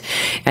to it.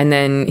 And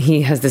then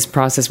he has this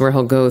process where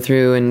he'll go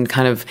through and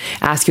kind of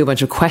ask you a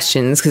bunch of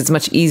questions, because it's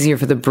much easier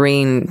for the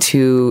brain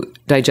to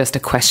digest a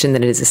question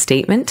than it is a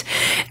statement.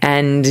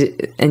 And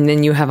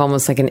then you have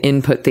almost like an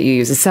input that you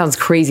use. It sounds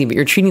crazy, but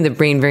you're treating the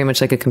brain very much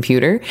like a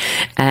computer.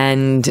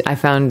 And I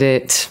found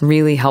it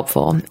really helpful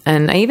helpful.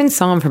 And I even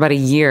saw him for about a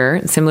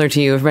year, similar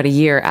to you, for about a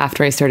year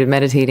after I started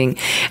meditating.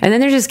 And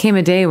then there just came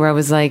a day where I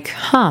was like,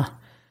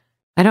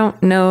 I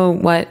don't know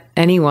what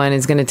anyone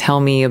is going to tell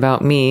me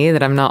about me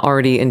that I'm not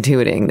already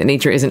intuiting, that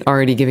nature isn't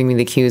already giving me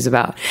the cues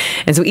about.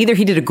 And so either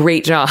he did a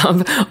great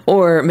job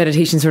or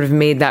meditation sort of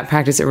made that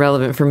practice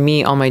irrelevant for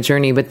me on my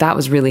journey. But that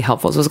was really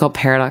helpful. So it was called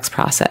Paradox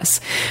Process.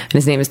 And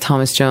his name is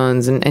Thomas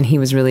Jones. And he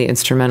was really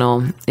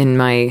instrumental in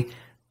my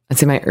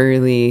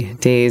early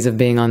days of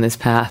being on this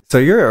path. So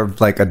you're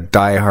like a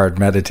diehard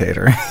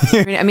meditator.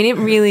 I mean, it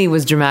really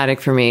was dramatic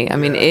for me. I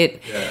mean,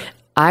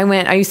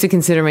 I used to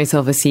consider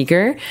myself a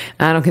seeker.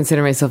 I don't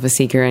consider myself a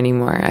seeker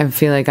anymore. I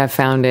feel like I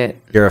found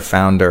it. You're a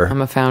founder.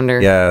 I'm a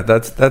founder. Yeah,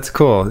 that's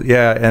cool.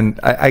 Yeah, and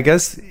I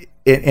guess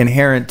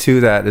inherent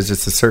to that is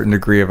just a certain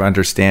degree of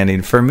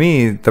understanding. For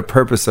me, the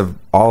purpose of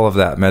all of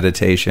that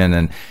meditation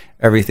and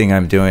everything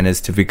I'm doing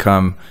is to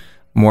become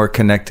more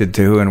connected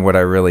to who and what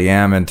I really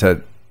am, and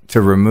to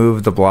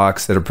remove the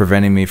blocks that are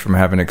preventing me from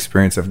having an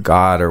experience of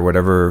God or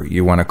whatever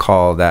you want to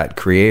call that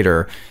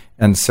creator.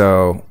 And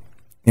so,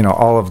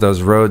 all of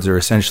those roads are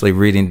essentially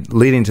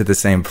leading to the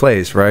same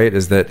place, right?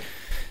 Is that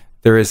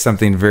there is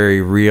something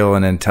very real,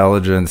 an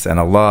intelligence and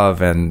a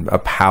love and a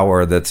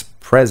power that's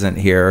present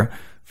here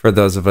for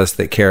those of us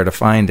that care to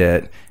find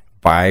it,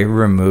 by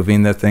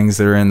removing the things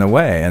that are in the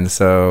way. And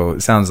so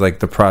it sounds like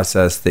the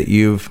process that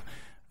you've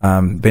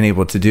been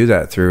able to do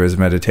that through is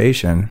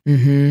meditation.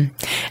 Mm-hmm.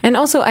 And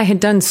also, I had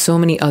done so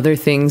many other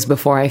things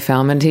before I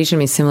found meditation. I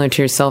mean, similar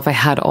to yourself, I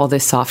had all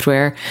this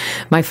software.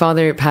 My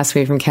father passed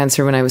away from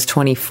cancer when I was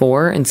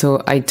 24. And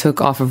so I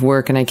took off of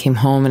work and I came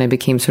home and I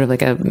became sort of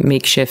like a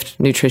makeshift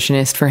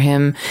nutritionist for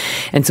him.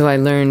 And so I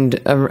learned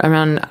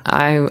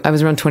I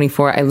was around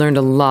 24. I learned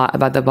a lot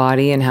about the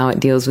body and how it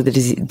deals with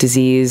the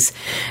disease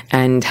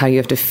and how you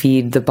have to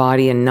feed the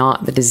body and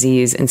not the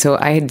disease. And so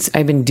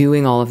I've been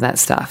doing all of that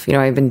stuff.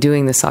 I've been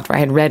doing this software.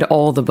 I had read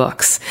all the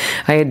books.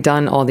 I had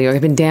done all the yoga.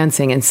 I've been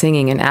dancing and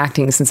singing and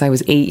acting since I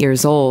was 8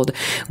 years old,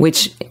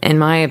 which in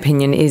my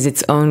opinion is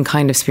its own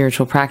kind of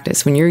spiritual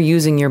practice. When you're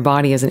using your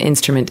body as an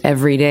instrument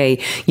every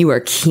day, you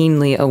are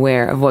keenly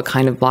aware of what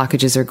kind of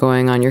blockages are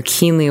going on. You're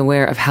keenly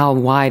aware of how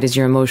wide is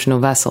your emotional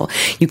vessel.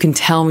 You can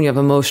tell when you have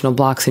emotional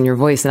blocks in your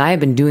voice. And I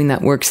have been doing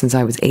that work since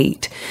I was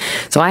 8.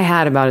 So I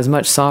had about as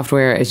much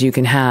software as you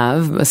can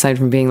have, aside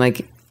from being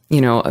like,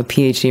 a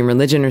PhD in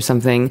religion or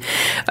something.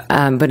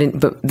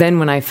 But then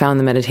when I found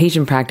the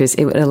meditation practice,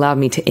 it allowed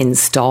me to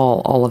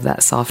install all of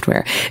that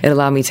software. It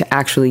allowed me to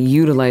actually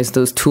utilize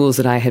those tools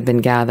that I had been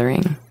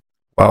gathering.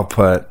 Well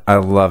put. I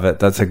love it.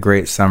 That's a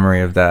great summary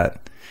of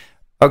that.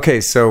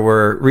 Okay, so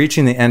we're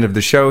reaching the end of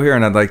the show here,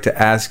 and I'd like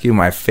to ask you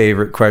my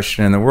favorite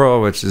question in the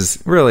world, which is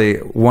really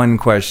one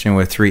question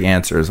with 3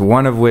 answers,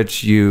 one of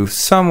which you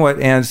somewhat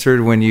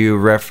answered when you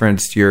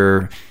referenced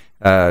your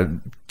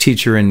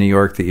teacher in New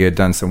York that you had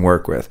done some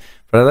work with.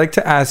 But I'd like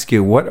to ask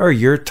you, what are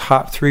your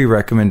top 3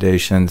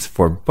 recommendations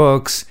for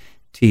books,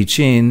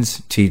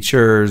 teachings,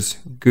 teachers,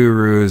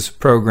 gurus,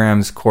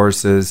 programs,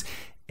 courses,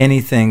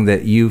 anything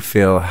that you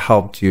feel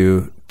helped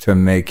you to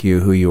make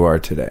you who you are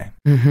today?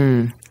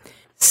 Mm-hmm.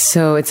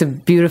 So it's a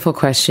beautiful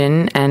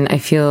question, and I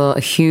feel a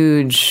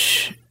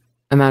huge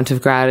amount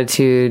of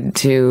gratitude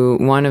to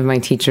one of my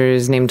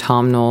teachers named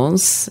Tom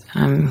Knowles.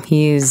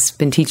 He's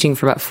been teaching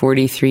for about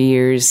 43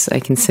 years. I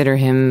consider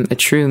him a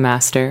true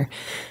master.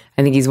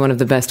 I think he's one of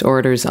the best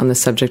orators on the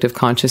subject of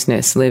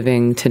consciousness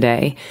living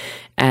today.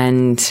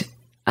 And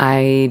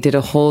I did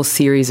a whole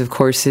series of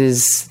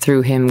courses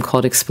through him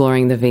called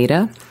Exploring the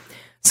Veda.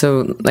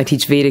 So I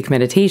teach Vedic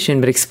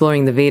meditation, but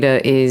Exploring the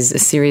Veda is a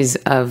series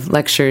of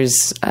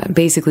lectures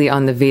basically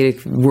on the Vedic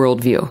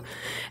worldview.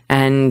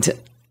 And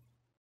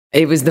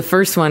it was the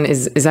first one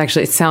is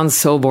actually, it sounds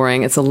so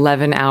boring. It's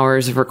 11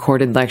 hours of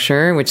recorded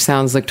lecture, which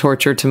sounds like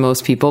torture to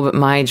most people, but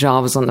my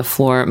jaw was on the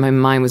floor. My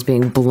mind was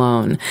being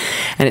blown.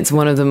 And it's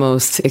one of the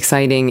most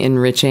exciting,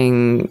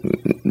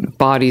 enriching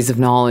bodies of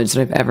knowledge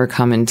that I've ever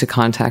come into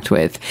contact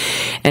with.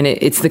 And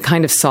it's the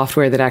kind of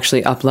software that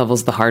actually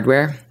up-levels the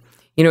hardware.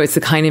 It's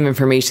the kind of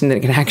information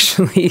that can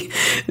actually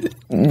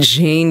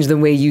change the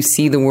way you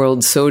see the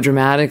world so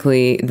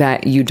dramatically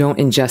that you don't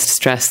ingest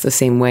stress the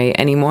same way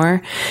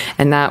anymore.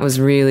 And that was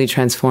really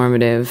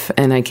transformative.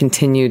 And I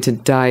continue to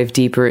dive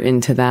deeper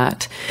into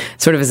that.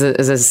 Sort of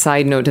as a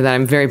side note to that,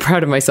 I'm very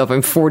proud of myself.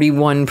 I'm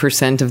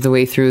 41% of the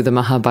way through the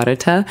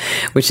Mahabharata,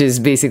 which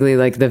is basically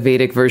like the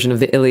Vedic version of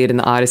the Iliad and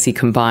the Odyssey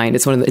combined.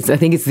 I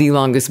think it's the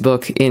longest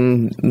book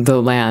in the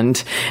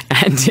land.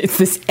 And it's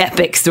this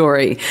epic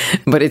story,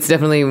 but it's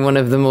definitely one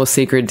of the most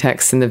sacred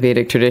texts in the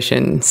Vedic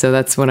tradition. So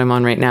that's what I'm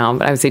on right now.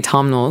 But I would say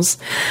Tom Knowles.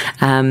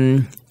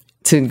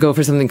 to go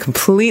for something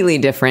completely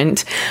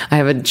different, I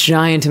have a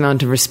giant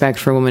amount of respect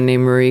for a woman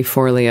named Marie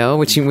Forleo,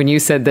 which when you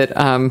said that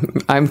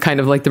I'm kind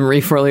of like the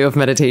Marie Forleo of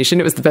meditation,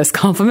 it was the best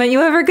compliment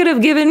you ever could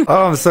have given.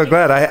 Oh, I'm so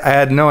glad. I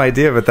had no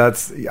idea,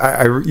 but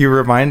you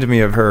remind me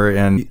of her,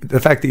 and the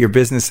fact that you're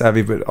business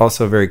savvy, but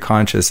also very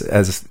conscious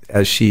as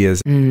she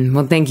is.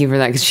 Well, thank you for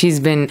that,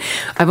 because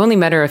I've only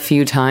met her a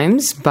few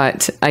times,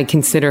 but I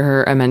consider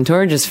her a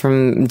mentor just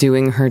from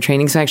doing her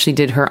training. So I actually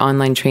did her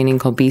online training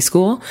called B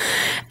School,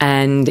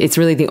 and it's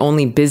really the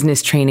only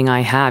business training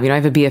I have. I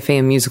have a BFA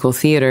in musical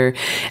theater,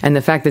 and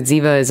the fact that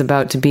Ziva is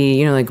about to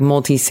be, like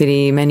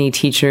multi-city, many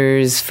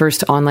teachers,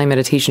 first online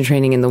meditation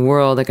training in the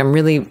world, like I'm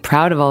really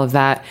proud of all of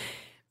that.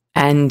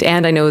 And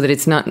I know that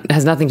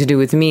has nothing to do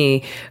with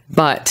me,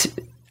 but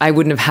I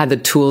wouldn't have had the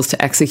tools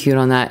to execute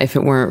on that if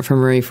it weren't for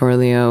Marie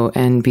Forleo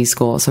and B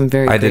School. So I'm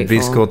very grateful. I did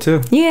B School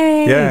too.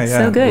 Yay! Yeah.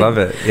 So good. Love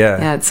it. Yeah.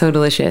 Yeah, it's so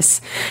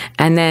delicious.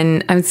 And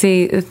then I would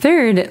say the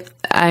third,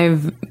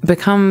 I've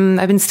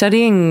been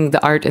studying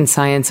the art and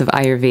science of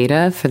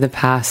Ayurveda for the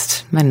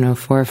past, 4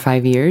 or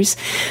 5 years.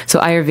 So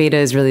Ayurveda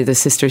is really the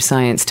sister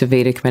science to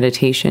Vedic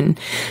meditation.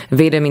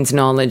 Veda means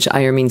knowledge,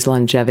 Ayur means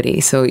longevity.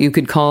 So you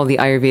could call the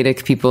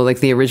Ayurvedic people like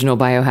the original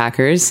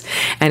biohackers.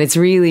 And it's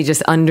really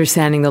just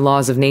understanding the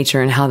laws of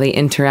nature and how they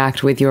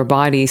interact with your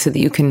body so that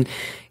you can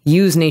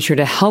use nature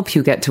to help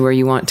you get to where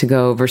you want to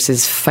go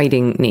versus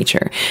fighting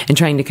nature and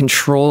trying to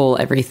control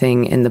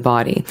everything in the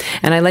body.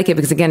 And I like it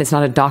because, again, it's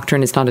not a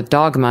doctrine, it's not a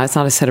dogma, it's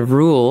not a set of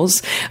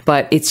rules,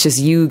 but it's just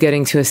you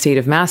getting to a state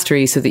of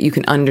mastery so that you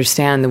can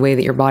understand the way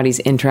that your body's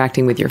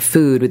interacting with your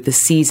food, with the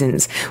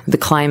seasons, with the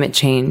climate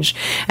change.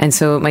 And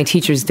so my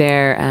teachers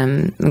there,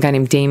 a guy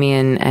named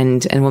Damien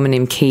and a woman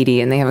named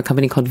Katie, and they have a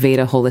company called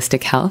Veda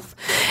Holistic Health.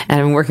 And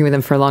I've been working with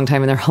them for a long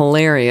time, and they're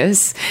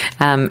hilarious.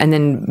 And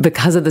then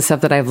because of the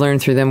stuff that I've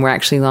learned through them, we're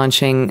actually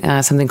launching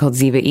something called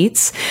Ziva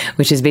Eats,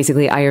 which is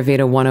basically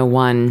Ayurveda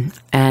 101.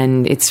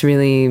 And it's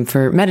really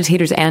for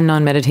meditators and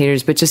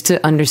non-meditators, but just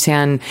to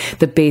understand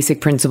the basic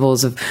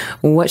principles of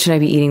what should I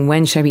be eating,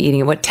 when should I be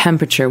eating, at what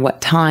temperature, what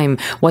time,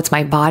 what's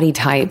my body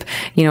type,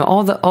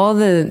 all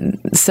the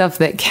stuff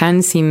that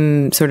can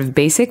seem sort of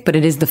basic, but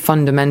it is the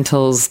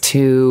fundamentals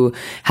to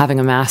having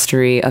a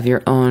mastery of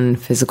your own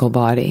physical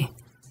body.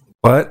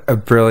 What a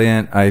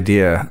brilliant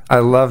idea. I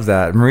love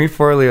that. Marie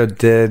Forleo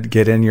did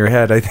get in your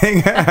head, I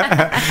think.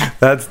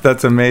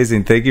 That's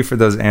amazing. Thank you for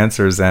those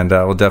answers, and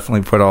we'll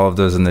definitely put all of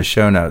those in the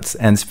show notes.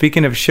 And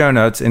speaking of show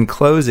notes, in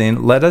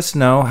closing, let us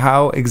know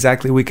how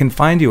exactly we can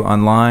find you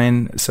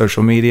online,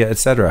 social media,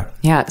 etc.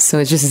 Yeah, so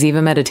it's just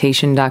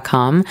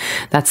zivameditation.com.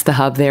 That's the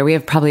hub there. We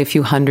have probably a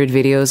few hundred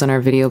videos on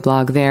our video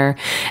blog there.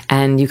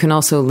 And you can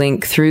also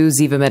link through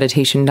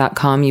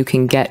zivameditation.com. You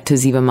can get to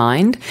Ziva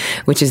Mind,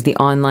 which is the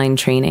online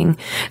training.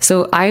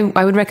 So I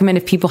would recommend,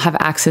 if people have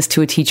access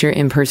to a teacher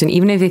in person,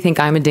 even if they think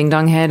I'm a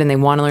ding-dong head and they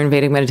want to learn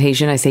Vedic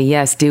meditation, I say,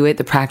 yes, do it.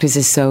 The practice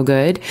is so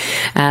good.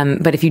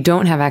 But if you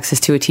don't have access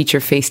to a teacher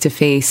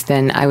face-to-face,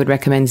 then I would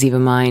recommend Ziva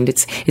Mind.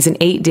 It's an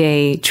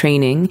 8-day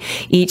training.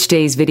 Each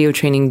day's video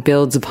training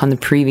builds upon the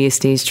previous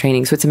day's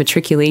training. So it's a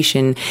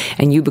matriculation,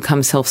 and you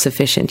become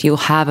self-sufficient. You'll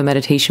have a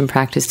meditation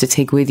practice to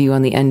take with you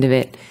on the end of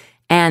it.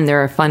 And there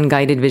are fun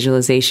guided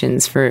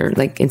visualizations for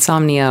like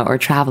insomnia or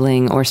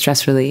traveling or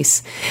stress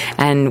release.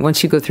 And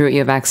once you go through it, you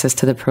have access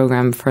to the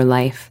program for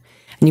life.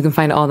 And you can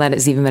find all that at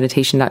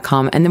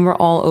zivameditation.com. And then we're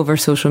all over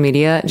social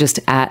media, just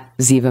at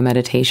Ziva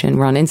Meditation.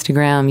 We're on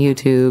Instagram,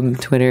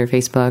 YouTube, Twitter,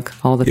 Facebook,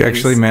 all the things. You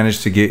actually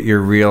managed to get your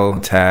real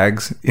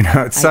tags.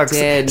 It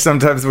sucks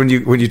sometimes when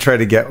you try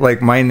to get,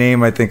 like, my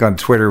name, I think on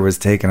Twitter was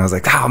taken. I was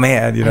like, oh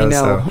man, I know.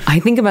 So. I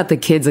think about the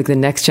kids, like the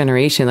next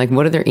generation, like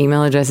what are their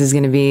email addresses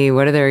going to be?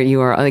 What are their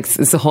URL? Like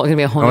it's going to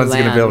be a whole new land. No one's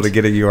going to be able to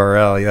get a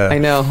URL. Yeah, I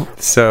know.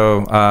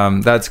 So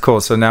that's cool.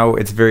 So now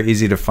it's very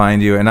easy to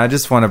find you. And I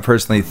just want to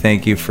personally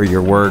thank you for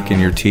your work and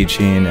your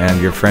teaching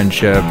and your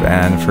friendship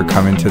and for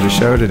coming to the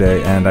show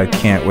today. And I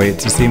can't wait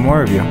to see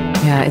more of you.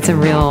 Yeah, it's a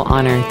real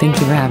honor. Thank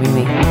you for having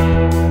me.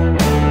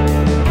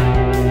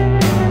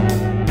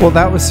 Well,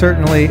 that was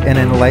certainly an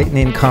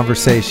enlightening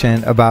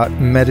conversation about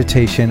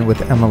meditation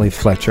with Emily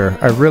Fletcher.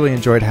 I really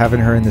enjoyed having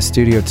her in the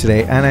studio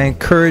today, and I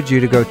encourage you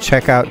to go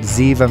check out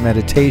Ziva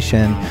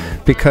Meditation,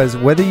 because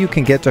whether you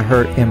can get to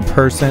her in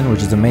person,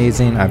 which is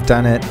amazing, I've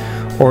done it,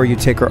 or you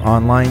take her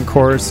online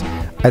course,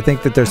 I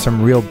think that there's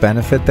some real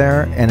benefit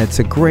there, and it's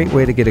a great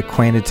way to get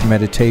acquainted to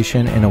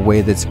meditation in a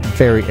way that's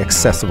very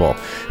accessible.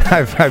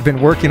 I've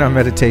been working on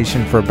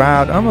meditation for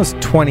about almost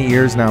 20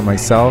 years now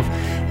myself,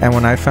 and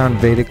when I found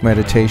Vedic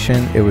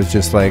meditation, it was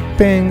just like,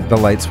 bing, the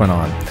lights went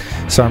on.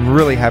 So I'm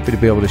really happy to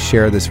be able to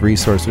share this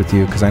resource with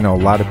you, because I know a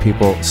lot of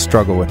people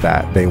struggle with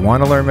that. They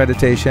want to learn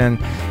meditation,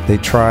 they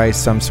try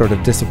some sort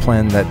of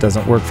discipline that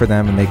doesn't work for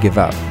them, and they give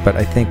up. But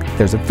I think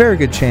there's a very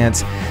good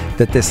chance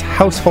that this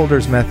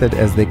householder's method,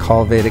 as they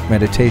call Vedic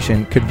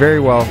meditation, could very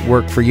well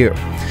work for you.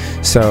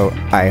 So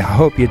I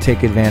hope you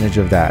take advantage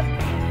of that.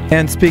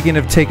 And speaking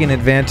of taking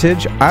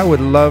advantage, I would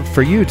love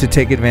for you to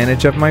take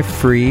advantage of my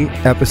free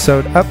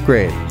episode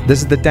upgrade.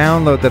 This is the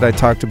download that I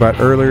talked about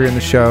earlier in the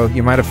show.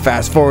 You might have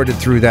fast forwarded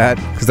through that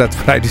because that's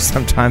what I do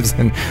sometimes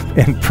in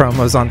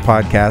promos on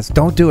podcasts.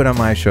 Don't do it on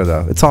my show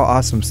though. It's all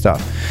awesome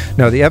stuff.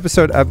 No, the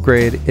episode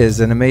upgrade is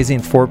an amazing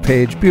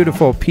 4-page,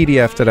 beautiful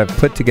PDF that I've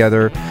put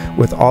together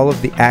with all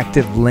of the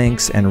active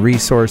links and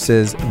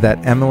resources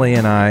that Emily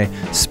and I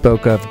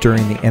spoke of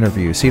during the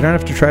interview. So you don't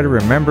have to try to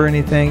remember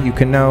anything. You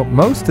can know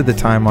most of the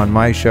time on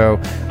my show,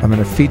 I'm going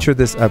to feature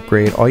this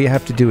upgrade. All you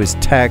have to do is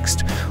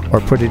text or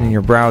put it in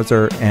your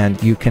browser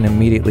and you can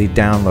immediately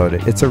download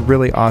it. It's a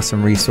really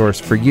awesome resource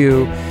for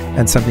you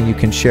and something you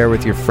can share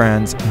with your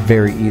friends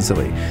very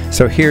easily.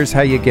 So here's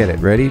how you get it.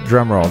 Ready?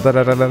 Drum roll. Da,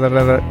 da, da, da, da,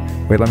 da.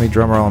 Wait, let me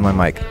drum roll on my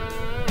mic.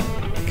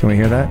 Can we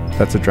hear that?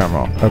 That's a drum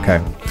roll.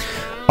 Okay.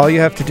 All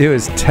you have to do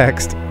is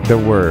text the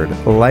word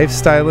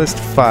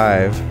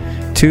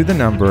Lifestylist5 to the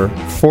number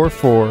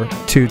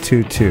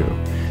 44222.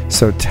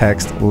 So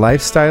text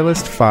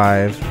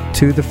Lifestylist5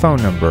 to the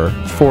phone number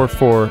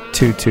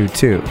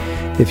 44222.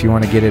 If you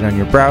want to get it on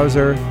your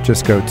browser,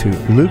 just go to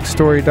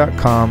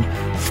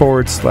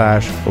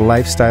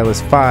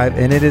lukestory.com/Lifestylist5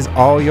 and it is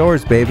all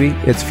yours, baby.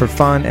 It's for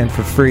fun and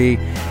for free,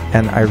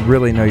 and I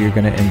really know you're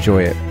going to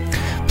enjoy it.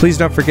 Please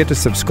don't forget to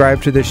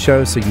subscribe to this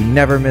show so you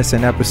never miss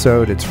an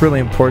episode. It's really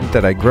important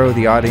that I grow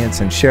the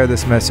audience and share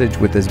this message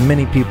with as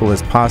many people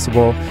as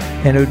possible.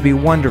 And it would be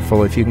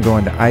wonderful if you can go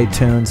into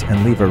iTunes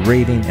and leave a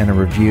rating and a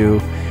review.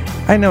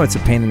 I know it's a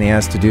pain in the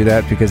ass to do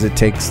that because it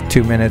takes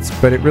 2 minutes,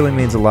 but it really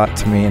means a lot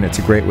to me and it's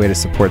a great way to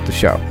support the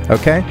show.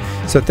 Okay?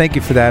 So thank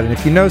you for that. And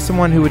if you know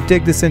someone who would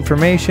dig this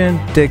information,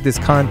 dig this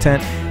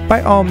content,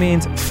 by all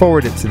means,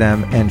 forward it to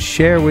them and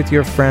share with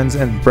your friends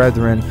and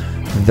brethren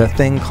the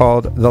thing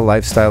called the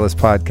Lifestylist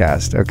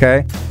Podcast,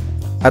 okay?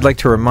 I'd like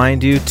to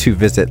remind you to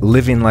visit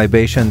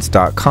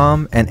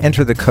livinglibations.com and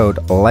enter the code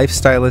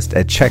Lifestylist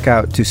at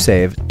checkout to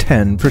save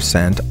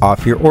 10%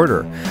 off your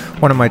order.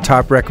 One of my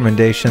top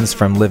recommendations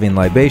from Living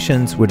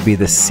Libations would be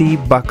the sea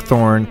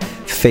buckthorn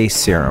face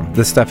serum.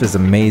 This stuff is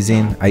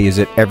amazing. I use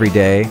it every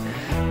day.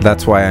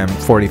 That's why I'm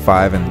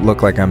 45 and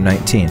look like I'm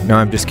 19. No,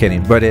 I'm just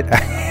kidding. But it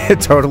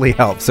totally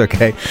helps,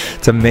 okay?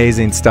 It's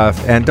amazing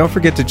stuff. And don't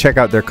forget to check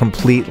out their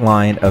complete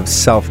line of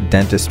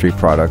self-dentistry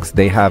products.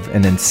 They have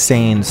an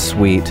insane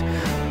suite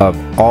of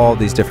all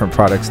these different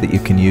products that you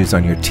can use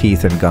on your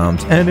teeth and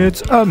gums. And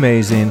it's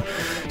amazing.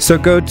 So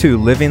go to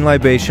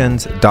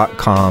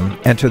livinglibations.com,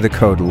 enter the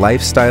code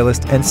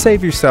Lifestylist, and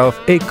save yourself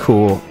a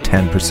cool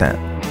 10%.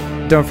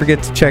 Don't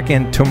forget to check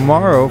in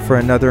tomorrow for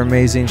another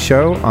amazing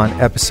show on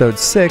episode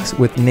 6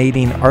 with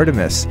Nadine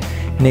Artemis.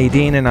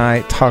 Nadine and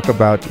I talk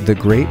about the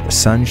Great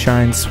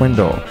Sunshine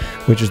Swindle,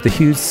 which is the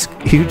huge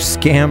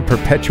scam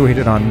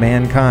perpetuated on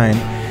mankind,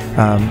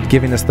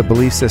 giving us the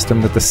belief system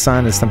that the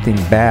sun is something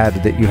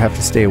bad that you have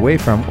to stay away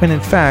from, when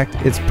in fact,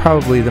 it's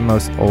probably the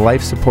most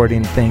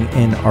life-supporting thing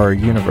in our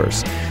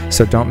universe.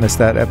 So don't miss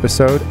that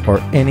episode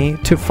or any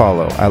to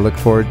follow. I look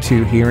forward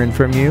to hearing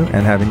from you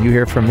and having you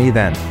hear from me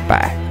then.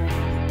 Bye.